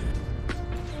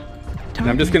 And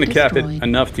I'm just going to cap it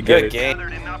enough to get Good game.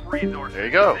 There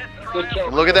you go.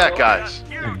 Look at that, guys.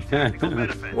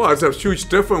 Well, it's a huge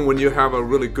difference when you have a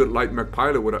really good light mech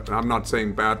pilot. I'm not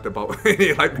saying bad about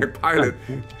any light mech pilot,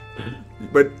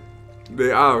 but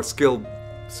they are skill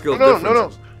differences.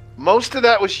 No. Most of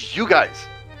that was you guys.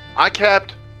 I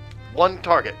capped 1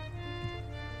 target.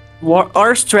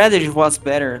 Our strategy was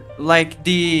better. Like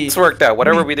the. It's worked out.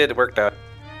 Whatever we did, it worked out.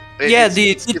 Yeah,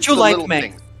 the it's two the light little mech,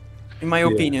 things. in my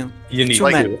opinion. You need Two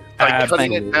like, men. like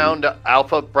cutting it down to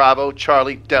Alpha, Bravo,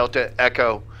 Charlie, Delta,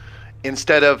 Echo,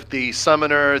 instead of the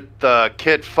Summoner, the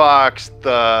Kit Fox,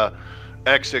 the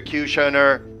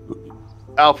Executioner.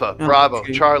 Alpha, Bravo,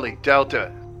 okay. Charlie,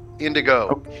 Delta,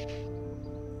 Indigo.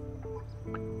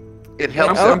 It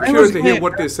helps. I'm them. curious to hear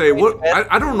what they say.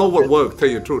 I don't know what worked. Tell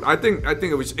you the truth, I think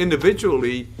it was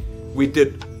individually we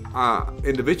did.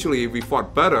 Individually we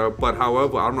fought better, but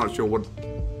however, I'm not sure what.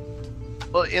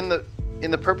 Well, in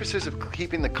the purposes of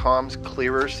keeping the comms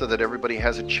clearer so that everybody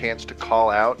has a chance to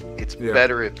call out, it's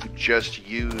better if you just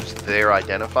use their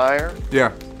identifier.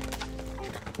 Yeah.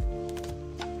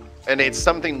 And it's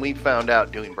something we found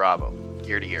out doing Bravo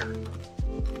year to year.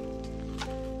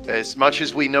 As much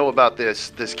as we know about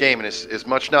this game and as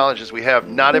much knowledge as we have,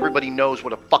 not everybody knows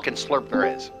what a fucking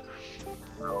slurper is.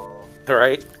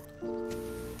 Right?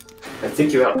 I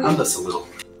think you outnumbered us a little.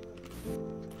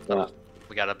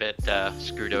 We got a bit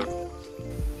screwed over.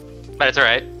 But it's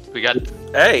alright. We got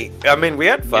Hey, I mean, we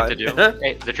had fun.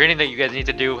 Hey, the training that you guys need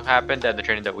to do happened, and the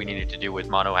training that we needed to do with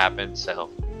Mono happened, so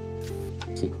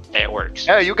it works.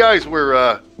 Yeah, you guys were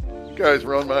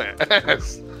on my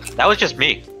ass. That was just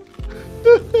me.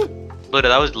 Luda,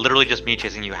 that was literally just me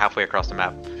chasing you halfway across the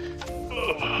map.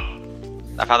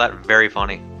 I found that very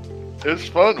funny. It's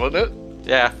fun, wasn't it?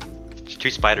 Yeah. Just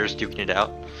 2 spiders duking it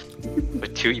out.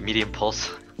 With 2 medium pulse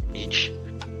each.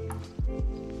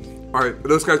 Alright, are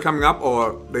those guys coming up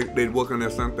or they work on their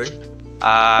something?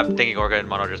 I'm thinking Orga and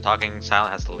Mono just talking.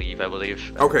 Silent has to leave, I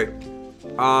believe. Okay.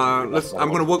 I'm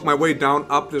gonna work my way down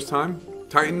up this time.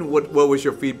 Titan, what was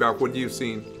your feedback? What have you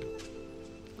seen?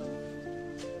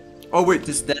 Oh wait,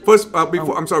 first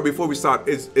before we start,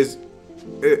 is this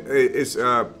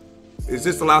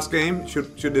the last game?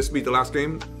 Should this be the last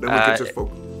game? Then we can just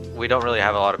focus. We don't really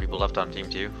have a lot of people left on Team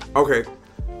 2. Okay.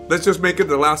 Let's just make it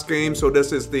the last game, so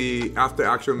this is the after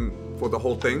action for the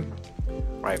whole thing.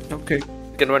 Right. Okay.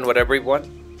 You can run whatever you want.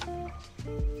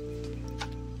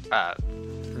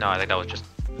 No, I think that was just...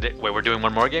 Wait, we're doing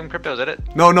one more game, Crypto? Is that it?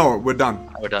 No, we're done.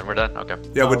 We're done. Okay.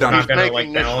 Yeah, we're done. He's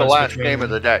making this the last game of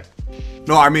the day.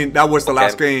 No, I mean that was the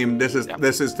last game. This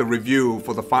is the review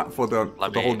for the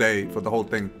whole day, for the whole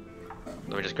thing.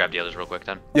 Let me just grab the others real quick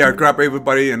then. Yeah, grab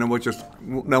everybody, and then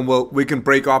we can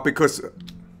break off because.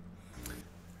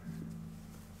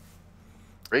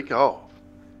 Break off.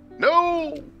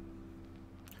 No.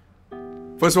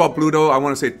 First of all, Bluto, I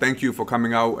want to say thank you for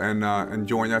coming out and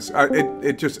joining us.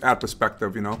 It just adds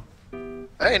perspective, you know.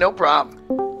 Hey, no problem.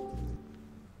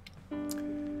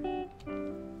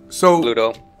 So.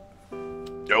 Bluto.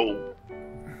 Yo.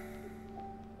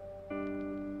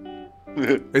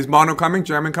 Is Mono coming?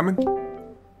 Jamming coming?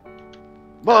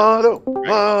 Mono.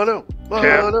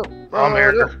 I'm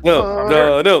here. No.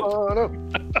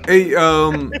 Hey,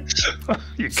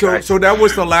 so that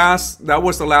was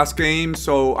the last game.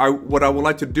 So what I would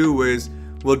like to do is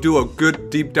we'll do a good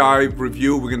deep dive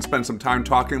review. We can spend some time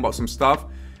talking about some stuff,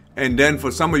 and then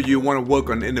for some of you who want to work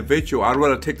on individual, I'd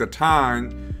rather take the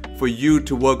time for you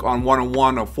to work on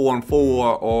 1-on-1 or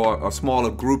 4-on-4 or a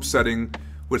smaller group setting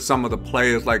with some of the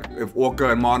players. Like if Orca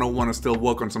and Mono want to still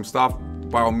work on some stuff,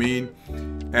 by all means,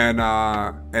 and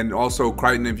also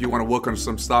Crichton, if you want to work on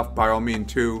some stuff, by all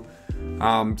means too.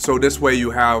 So this way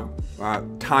you have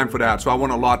time for that. So I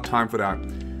want a lot of time for that.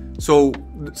 So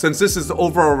since this is the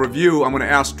overall review, I'm going to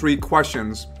ask 3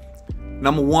 questions.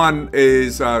 Number 1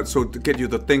 is so to get you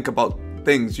to think about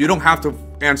things. You don't have to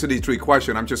answer these 3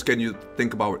 questions. I'm just getting you to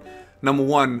think about it. Number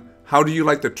 1, how do you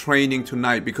like the training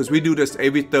tonight? Because we do this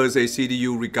every Thursday,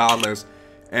 CDU regardless.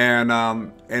 And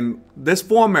this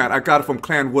format I got it from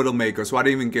Clan Widowmaker, so I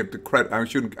didn't even give the credit.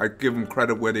 I give them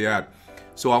credit where they at.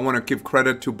 So I want to give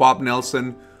credit to Bob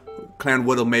Nelson, Clan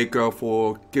Widowmaker,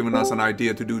 for giving us an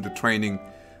idea to do the training.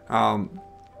 And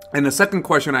the second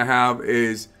question I have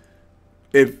is,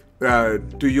 do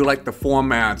you like the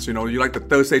formats? You know, you like the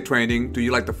Thursday training? Do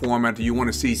you like the format? Do you want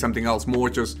to see something else more?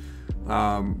 Just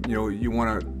you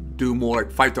want to do more like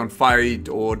fight on fight,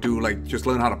 or do like just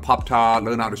learn how to pop tar,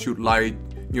 learn how to shoot light?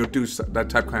 You know, do that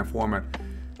type kind of format.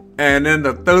 And then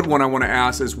the third one I want to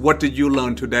ask is, what did you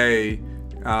learn today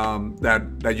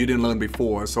that you didn't learn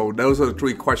before? So those are the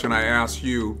 3 questions I asked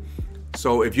you.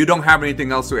 So if you don't have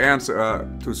anything else to answer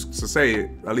to say,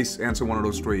 at least answer one of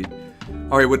those 3.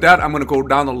 Okay, with that, I'm going to go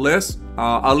down the list.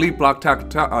 I'll leave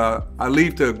I'll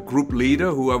leave the group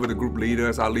leader, whoever the group leader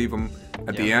is. I'll leave them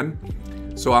at the end.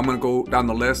 So I'm going to go down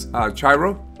the list.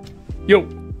 Chiro. Yo,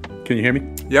 can you hear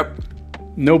me? Yep.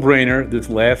 No brainer. This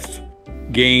last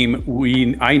game,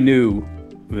 I knew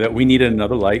that we needed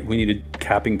another light. We needed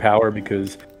capping power,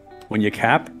 because when you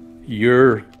cap,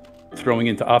 you're throwing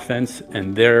into offense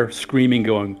and they're screaming,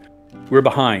 going, "We're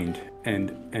behind,"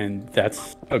 and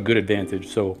that's a good advantage.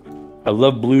 So I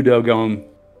love Bluto going,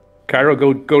 "Cairo,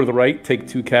 go to the right, take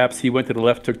 2 caps." He went to the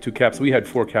left, took 2 caps. We had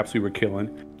 4 caps we were killing.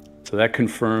 So that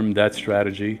confirmed that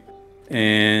strategy.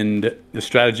 And the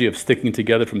strategy of sticking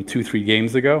together from 2-3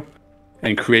 games ago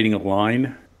and creating a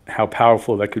line, how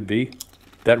powerful that could be,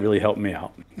 that really helped me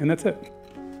out. And that's it.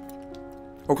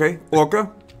 Okay,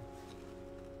 Orca?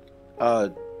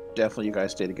 Definitely you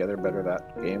guys stay together better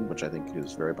that game, which I think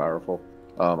is very powerful.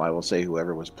 I will say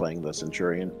whoever was playing the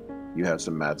Centurion, you have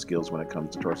some mad skills when it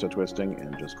comes to torso twisting,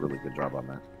 and just really good job on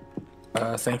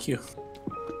that. Thank you.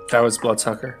 That was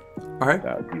Bloodsucker. All right.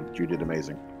 You did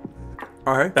amazing.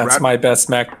 All right. That's my best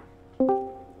mech.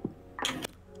 All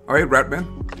right, Ratman.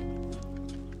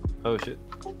 Oh, shit.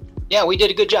 Yeah, we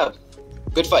did a good job.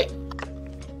 Good fight.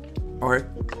 All right.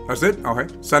 That's it? Okay.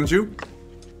 Sanju?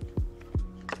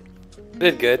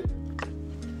 Did good.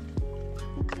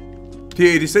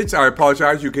 T86, I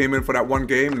apologize. You came in for that one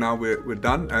game. Now we're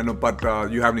done. But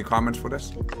you have any comments for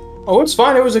this? Oh, it's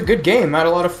fine. It was a good game. I had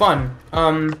a lot of fun.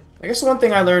 I guess the one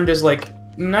thing I learned is, like,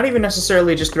 not even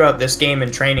necessarily just throughout this game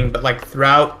and training, but, like,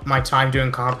 throughout my time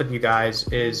doing comp with you guys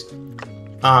is,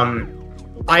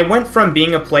 I went from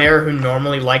being a player who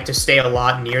normally liked to stay a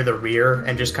lot near the rear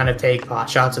and just kind of take pot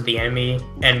shots at the enemy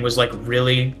and was, like,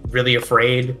 really, really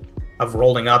afraid of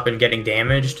rolling up and getting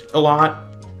damaged a lot.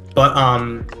 But,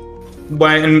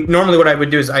 and normally what I would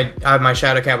do is I have my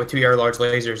Shadow Cat with 2 large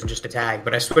lasers and just a tag,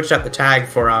 but I switched out the tag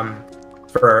for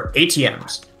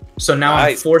ATMs. So now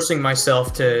I'm forcing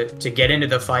myself to get into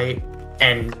the fight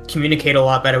and communicate a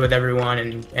lot better with everyone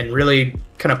and really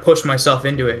kind of push myself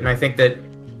into it. And I think that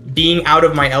being out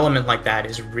of my element like that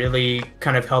is really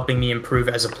kind of helping me improve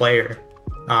as a player.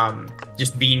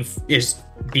 Just being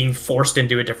forced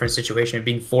into a different situation,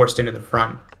 being forced into the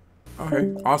front.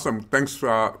 Okay, awesome. Thanks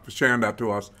for sharing that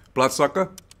to us. Bloodsucker?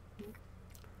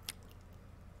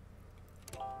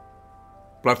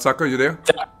 Bloodsucker, you there?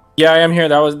 Yeah, I am here.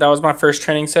 That was my first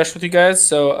training session with you guys,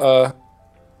 so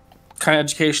kind of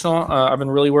educational. I've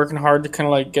been really working hard to kind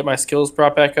of like get my skills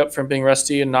brought back up from being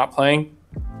rusty and not playing.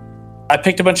 I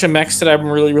picked a bunch of mechs that I'm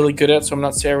really, really good at, so I'm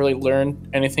not saying I really learned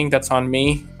anything. That's on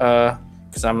me,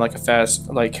 because I'm like a fast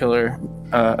like killer,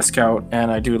 a scout, and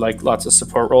I do like lots of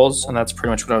support roles, and that's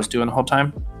pretty much what I was doing the whole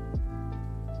time.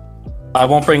 I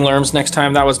won't bring Lerms next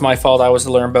time. That was my fault. I was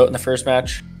the Lerm boat in the first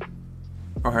match.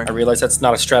 Okay. I realized that's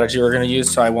not a strategy we're going to use,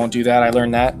 so I won't do that. I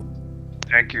learned that.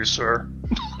 Thank you, sir.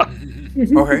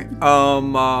 Okay.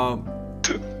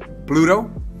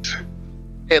 Pluto?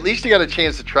 Hey, at least you got a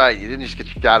chance to try it. You didn't just get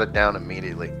shot down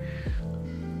immediately.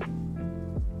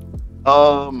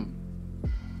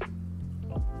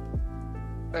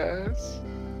 Yes.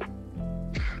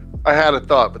 I had a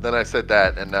thought, but then I said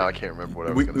that, and now I can't remember what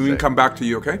I was going to say. We can come back to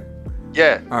you, okay?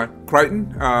 Yeah. All right.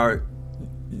 Crichton?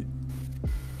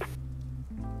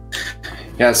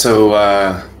 Yeah, so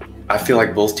I feel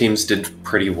like both teams did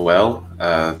pretty well.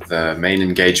 The main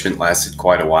engagement lasted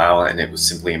quite a while, and it was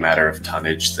simply a matter of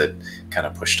tonnage that kind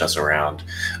of pushed us around.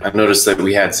 I've noticed that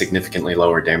we had significantly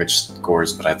lower damage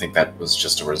scores, but I think that was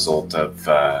just a result of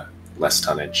less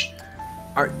tonnage.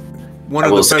 I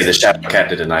will say the Shadow Cat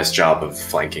did a nice job of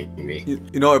flanking me.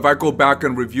 You know, if I go back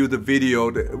and review the video,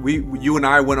 you and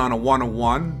I went on a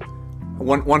one-on-one.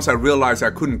 Once I realized I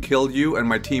couldn't kill you and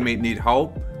my teammate need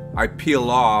help, I peel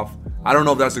off. I don't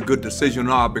know if that's a good decision or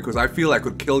not, because I feel I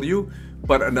could kill you,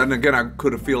 but then again I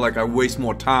could feel like I waste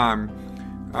more time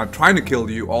trying to kill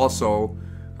you also.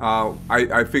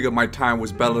 I figured my time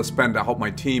was better spent to help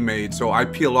my teammate, so I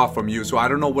peel off from you. So I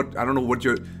don't know what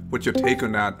your take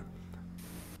on that.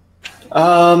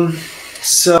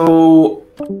 So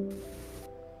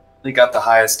we got the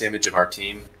highest damage of our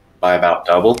team by about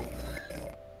double.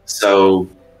 So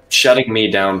shutting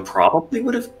me down probably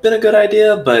would have been a good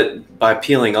idea, but by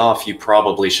peeling off, you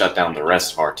probably shut down the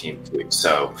rest of our team too.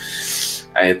 So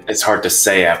it's hard to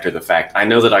say after the fact. I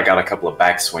know that I got a couple of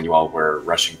backs when you all were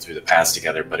rushing through the paths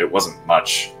together, but it wasn't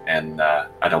much, and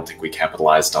I don't think we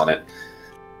capitalized on it.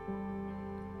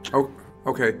 Oh,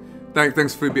 okay.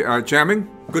 Thanks for jamming.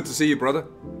 Good to see you, brother.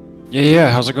 Yeah.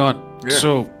 How's it going? Yeah.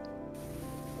 So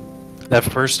that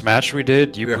first match we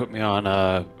did, you put me on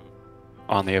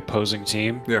the opposing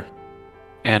team. Yeah.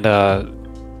 And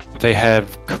they had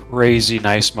crazy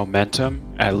nice momentum,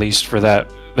 at least for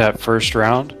that first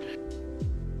round.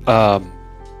 And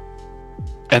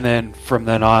then from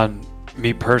then on,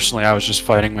 me personally, I was just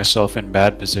fighting myself in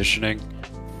bad positioning.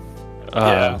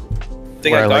 I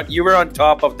think I got you were on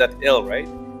top of that hill, right?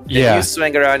 Yeah. And you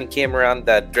swung around and came around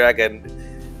that dragon.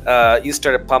 You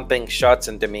started pumping shots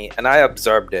into me, and I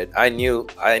absorbed it. I knew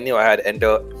I had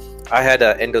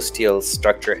a endosteel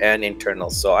structure and internal,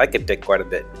 so I could take quite a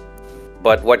bit.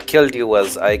 But what killed you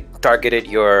was I targeted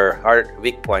your heart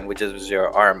weak point, which is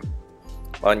your arm,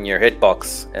 on your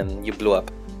hitbox, and you blew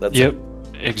up. That's Yep, it.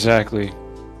 exactly.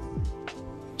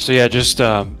 So yeah, just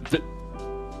the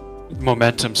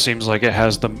momentum seems like it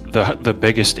has the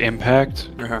biggest impact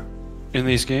in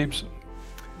these games.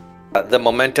 The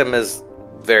momentum is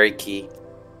very key.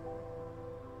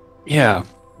 Yeah,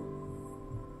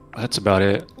 that's about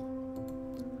it.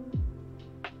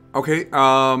 Okay.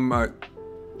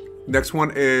 Next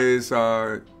one is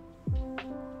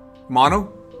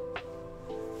Mono.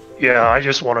 Yeah, I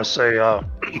just want to say,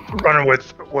 running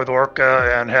with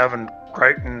Orca and having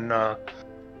Crichton's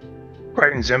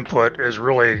input has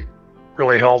really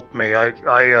helped me.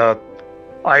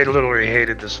 I literally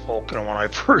hated this Vulcan when I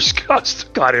first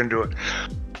got into it,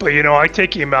 but I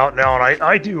take him out now, and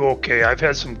I do okay. I've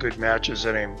had some good matches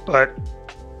in him, but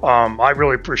I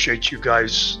really appreciate you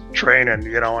guys training,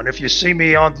 you know, and if you see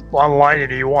me online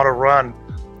and you want to run,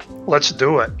 let's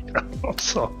do it.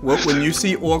 So well, when you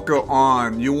see Orca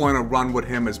on, you want to run with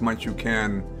him as much you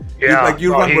can. Yeah, like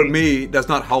you run with me does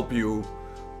not help you.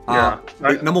 Yeah.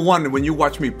 Number one, when you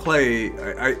watch me play,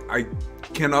 I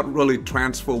cannot really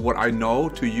transfer what I know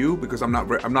to you because I'm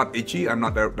not itchy. I'm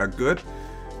not that good.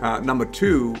 Number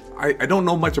two, I don't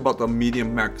know much about the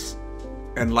medium mechs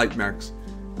and light mechs.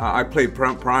 I play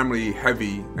primarily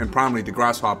heavy and primarily the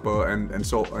grasshopper and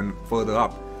further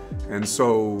up. And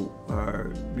so,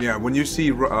 yeah, when you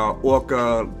see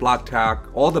Orca, BattleTech,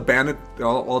 all the Bandit,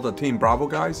 all the Team Bravo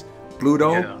guys,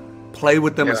 Bluto, play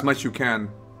with them as much as you can.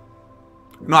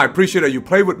 No, I appreciate that you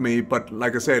play with me, but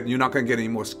like I said, you're not going to get any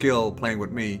more skill playing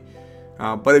with me.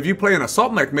 But if you play an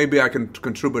assault mech, maybe I can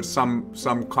contribute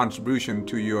some contribution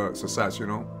to your success. You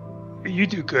know. You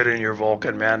do good in your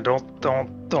Vulcan, man.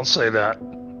 Don't say that.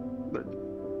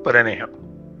 But anyhow.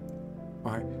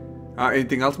 All right.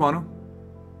 Anything else, Mono?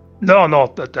 No,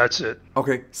 that's it.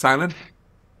 Okay, Silent.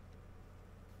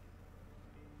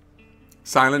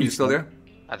 Silent, you still there?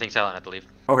 I think Silent had to leave.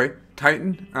 Okay,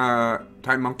 Titan.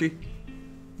 Titan Monkey.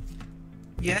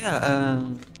 Yeah,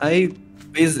 I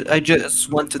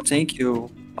just want to thank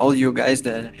you, all you guys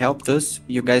that helped us,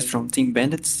 you guys from Team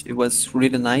Bandits. It was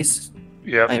really nice.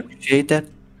 Yeah, I appreciate that.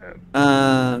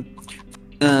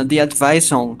 The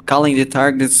advice on calling the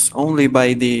targets only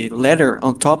by the letter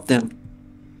on top of them,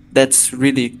 that's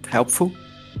really helpful.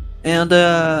 And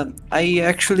I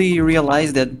actually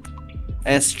realized that,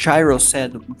 as Chiro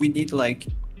said, we need like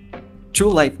 2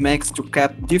 light mechs to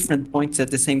cap different points at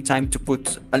the same time to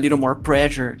put a little more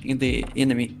pressure in the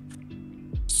enemy.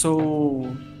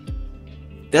 So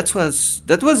that was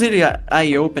really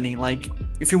eye-opening. Like,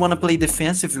 if you want to play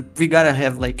defensive, we gotta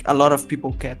have like a lot of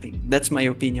people capping. That's my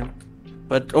opinion.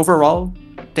 But overall,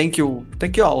 thank you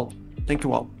all.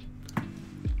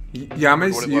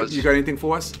 Yamis, you got anything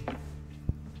for us?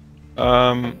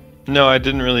 No, I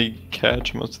didn't really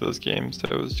catch most of those games.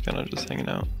 I was kind of just hanging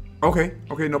out. Okay,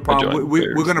 no problem.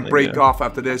 We're going to break off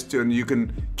after this, and you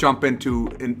can jump into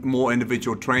more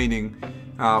individual training,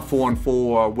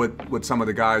 4-on-4 with some of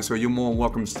the guys. So you're more than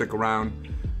welcome to stick around.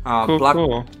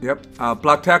 Cool. Yep.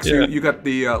 BattleTech, you got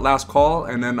the last call,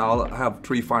 and then I'll have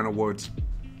 3 final words.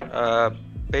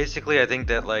 Basically, I think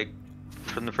that like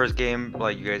from the first game,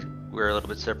 like you guys were a little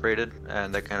bit separated,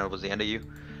 and that kind of was the end of you.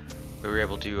 We were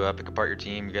able to pick apart your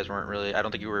team. You guys weren't really, I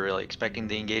don't think you were really expecting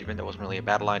the engagement. There wasn't really a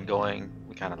battle line going.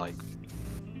 We kind of like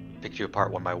picked you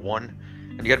apart one by one.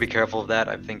 And you gotta be careful of that.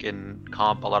 I think in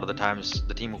comp, a lot of the times,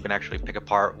 the team who can actually pick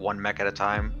apart one mech at a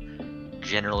time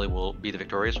generally will be the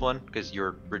victorious one, because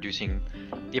you're reducing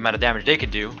the amount of damage they can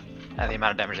do and the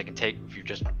amount of damage they can take if you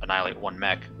just annihilate one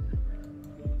mech,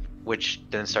 which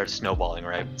then starts snowballing,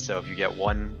 right? So if you get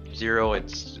 1-0,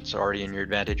 it's already in your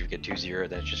advantage. If you get 2-0,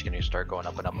 then it's just going to start going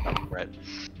up and up and up, right?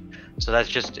 So that's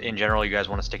just, in general, you guys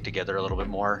want to stick together a little bit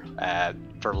more.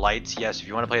 For lights, yes, if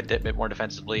you want to play a bit more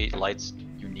defensively, lights,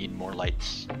 you need more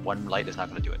lights. One light is not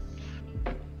going to do it.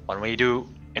 One way you do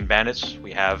in bandits,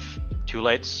 we have 2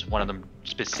 lights. One of them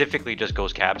specifically just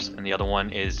goes caps, and the other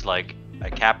one is like a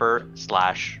capper /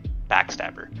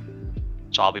 backstabber.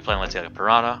 So I'll be playing, let's say, like a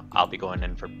Piranha. I'll be going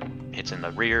in for hits in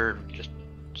the rear, just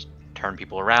turn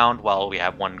people around, while we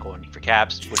have one going for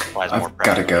caps, which applies more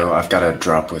pressure. I've got to go. I've got to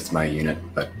drop with my unit,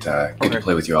 but good to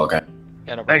play with you all, guys.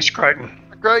 Yeah, no, thanks, Crichton.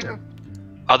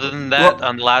 Other than that,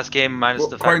 on the last game, minus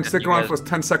the fact Crichton, that stick you around guys... for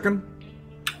 10 seconds.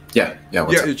 Yeah.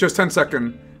 What's up? It's just 10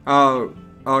 seconds. All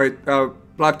right,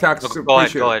 BattleTech.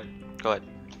 Go ahead.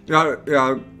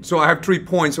 Yeah. So I have 3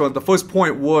 points. So the first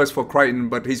point was for Crichton,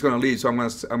 but he's going to leave, so I'm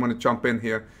gonna jump in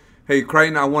here. Hey,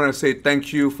 Crichton, I want to say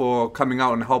thank you for coming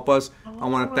out and help us. I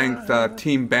want to thank the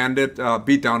Team Bandit,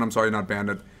 Beatdown. I'm sorry, not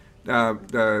Bandit.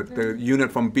 The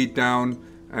unit from Beatdown.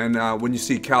 And when you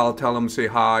see Cal, tell him say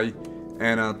hi.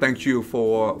 And thank you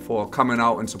for coming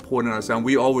out and supporting us. And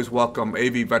we always welcome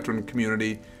AV veteran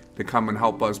community to come and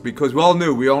help us, because we all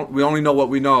knew we only know what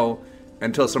we know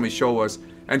until somebody show us.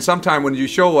 And sometimes when you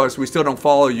show us, we still don't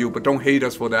follow you, but don't hate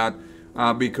us for that,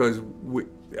 because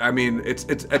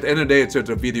it's at the end of the day, it's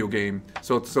a video game.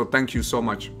 So thank you so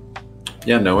much.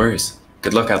 Yeah, no worries.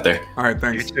 Good luck out there. All right,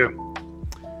 thanks. You too.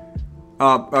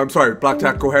 I'm sorry,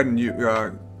 BattleTech, go ahead and you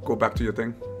go back to your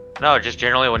thing. No, just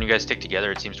generally when you guys stick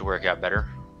together, it seems to work out better.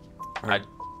 Right. I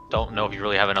don't know if you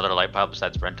really have another light pile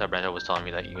besides Brenta. Brenta was telling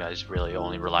me that you guys really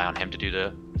only rely on him to do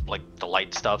the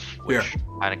light stuff, which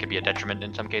kind of could be a detriment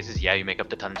in some cases. Yeah, you make up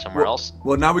the ton somewhere else.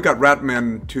 Well, now we got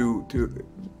Ratman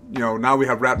now we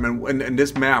have Ratman. In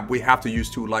this map, we have to use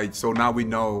 2 lights, so now we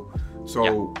know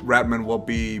So Ratman will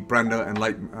be Brenda and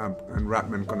and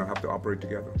Ratman gonna have to operate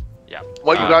together. Yeah.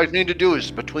 What you guys need to do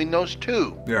is between those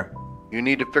two. Yeah. You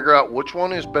need to figure out which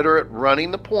one is better at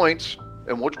running the points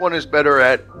and which one is better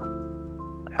at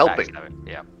helping.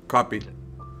 Yeah. Copy.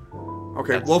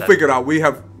 Okay, we'll figure it out. We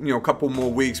have a couple more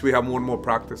weeks. We have one more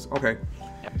practice. Okay.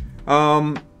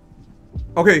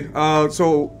 Okay.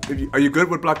 So are you good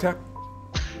with BattleTech?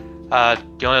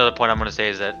 The only other point I'm going to say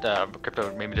is that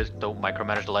crypto, maybe just don't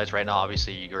micromanage the lights right now.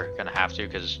 Obviously, you're going to have to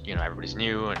because everybody's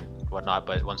new and whatnot.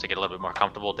 But once they get a little bit more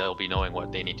comfortable, they'll be knowing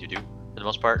what they need to do for the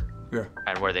most part. Yeah.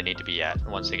 And where they need to be at.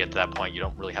 And once they get to that point, you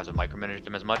don't really have to micromanage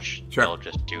them as much. Sure. They'll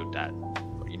just do that.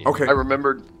 What you need Okay. to do.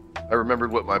 I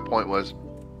remembered what my point was.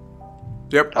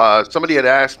 Yep. Somebody had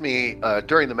asked me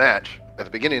during the match, at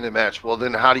the beginning of the match, well,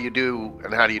 then how do you do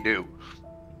and how do you do?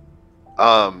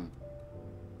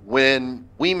 When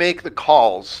we make the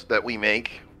calls that we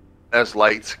make as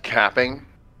lights capping,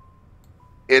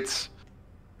 it's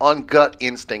on gut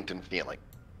instinct and feeling.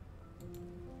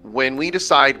 When we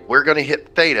decide we're going to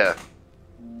hit theta,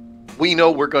 we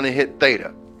know we're going to hit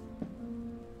theta.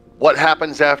 What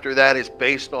happens after that is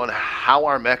based on how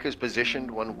our mech is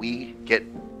positioned when we get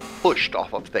pushed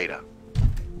off of theta.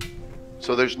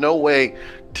 So there's no way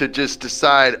to just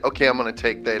decide, okay, I'm going to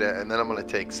take theta, and then I'm going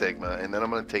to take sigma, and then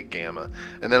I'm going to take gamma,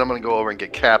 and then I'm going to go over and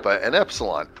get kappa and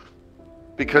epsilon.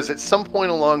 Because at some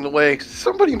point along the way,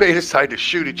 somebody may decide to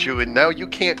shoot at you, and now you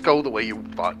can't go the way you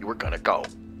thought you were going to go.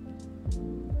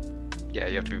 Yeah,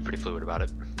 you have to be pretty fluid about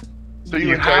it. So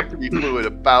you have to be fluid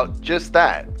about just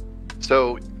that.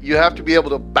 So you have to be able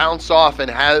to bounce off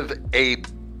and have a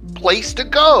place to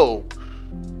go,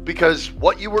 because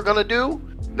what you were going to do,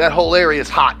 that whole area is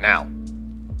hot now.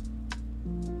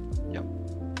 Yep.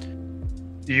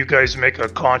 Do you guys make a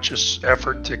conscious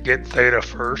effort to get theta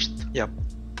first? Yep.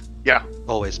 Yeah.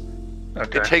 Always.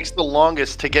 Okay. It takes the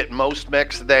longest to get most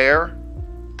mechs there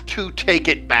to take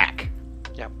it back.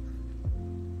 Yep.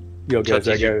 Yo, guys,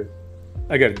 I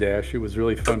got a dash. It was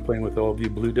really fun playing with all of you.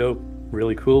 Blue Dope,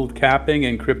 really cool. Capping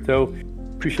and crypto.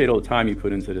 Appreciate all the time you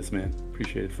put into this, man.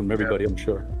 Appreciate it from everybody, I'm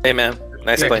sure. Hey, man.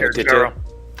 Nice playing with you, too.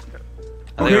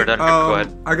 I think we're done. Go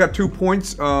ahead. I got 2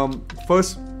 points.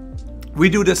 First, we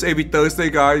do this every Thursday,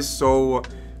 guys. So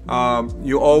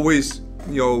you always,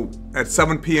 at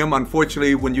 7 p.m.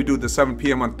 Unfortunately, when you do the 7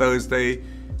 p.m. on Thursday,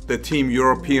 the Team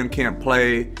European can't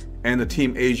play and the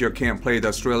Team Asia can't play. The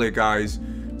Australia guys,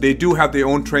 they do have their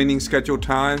own training schedule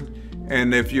time.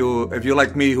 And if you're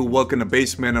like me, who work in the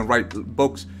basement and write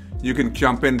books, you can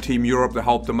jump in Team Europe to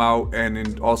help them out,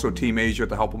 and also Team Asia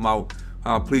to help them out.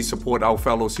 Please support our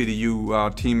fellow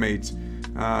CDU teammates,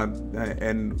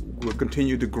 and we'll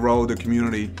continue to grow the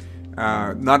community,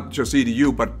 not just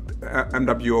CDU, but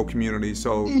MWO community.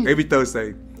 So every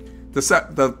Thursday.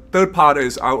 The third part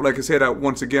is, like I said,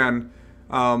 once again,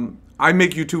 I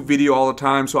make YouTube video all the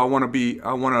time, so I want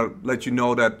to let you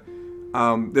know that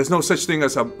there's no such thing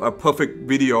as a perfect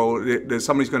video.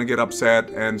 Somebody's going to get upset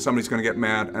and somebody's going to get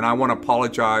mad, and I want to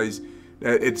apologize.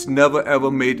 It's never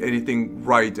ever made anything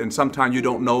right, and sometimes you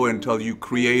don't know it until you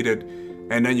create it,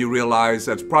 and then you realize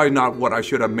that's probably not what I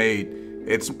should have made.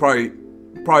 It's probably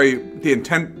the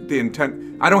intent.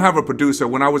 I don't have a producer.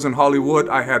 When I was in Hollywood,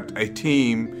 I had a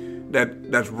team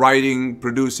that's writing,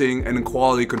 producing, and in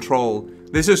quality control.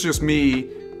 This is just me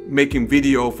making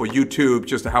video for YouTube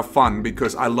just to have fun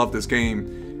because I love this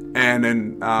game, and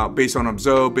then based on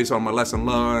observe, based on my lesson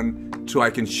learned, so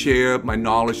I can share my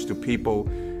knowledge to people.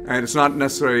 And it's not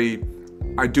necessarily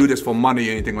I do this for money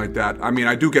or anything like that. I mean,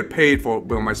 I do get paid for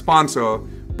my sponsor,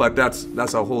 but that's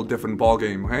a whole different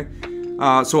ballgame, okay?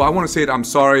 So I want to say that I'm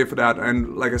sorry for that.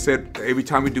 And like I said, every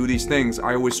time we do these things,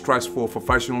 I always stress for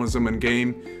professionalism in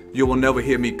game. You will never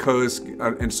hear me curse,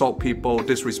 insult people,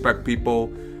 disrespect people.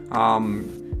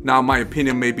 Now my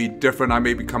opinion may be different. I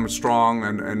may become strong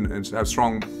and have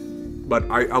strong, but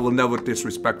I will never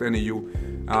disrespect any of you.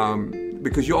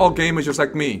 Because you're all gamers just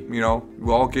like me,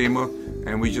 we're all gamer,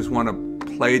 and we just want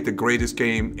to play the greatest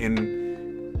game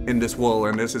in this world,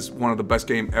 and this is one of the best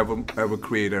games ever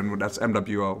created, and that's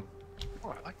MWO. Oh,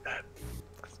 I like that.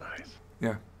 That's nice.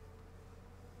 Yeah.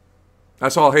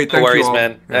 That's all. Hey, thank no worries, you all.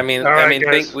 man. Yeah.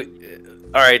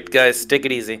 All right, guys, take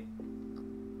it easy.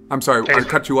 I'm sorry, I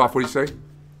cut you off. What do you say?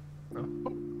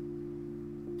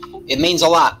 It means a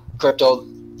lot, Crypto.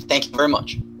 Thank you very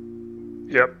much.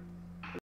 Yep.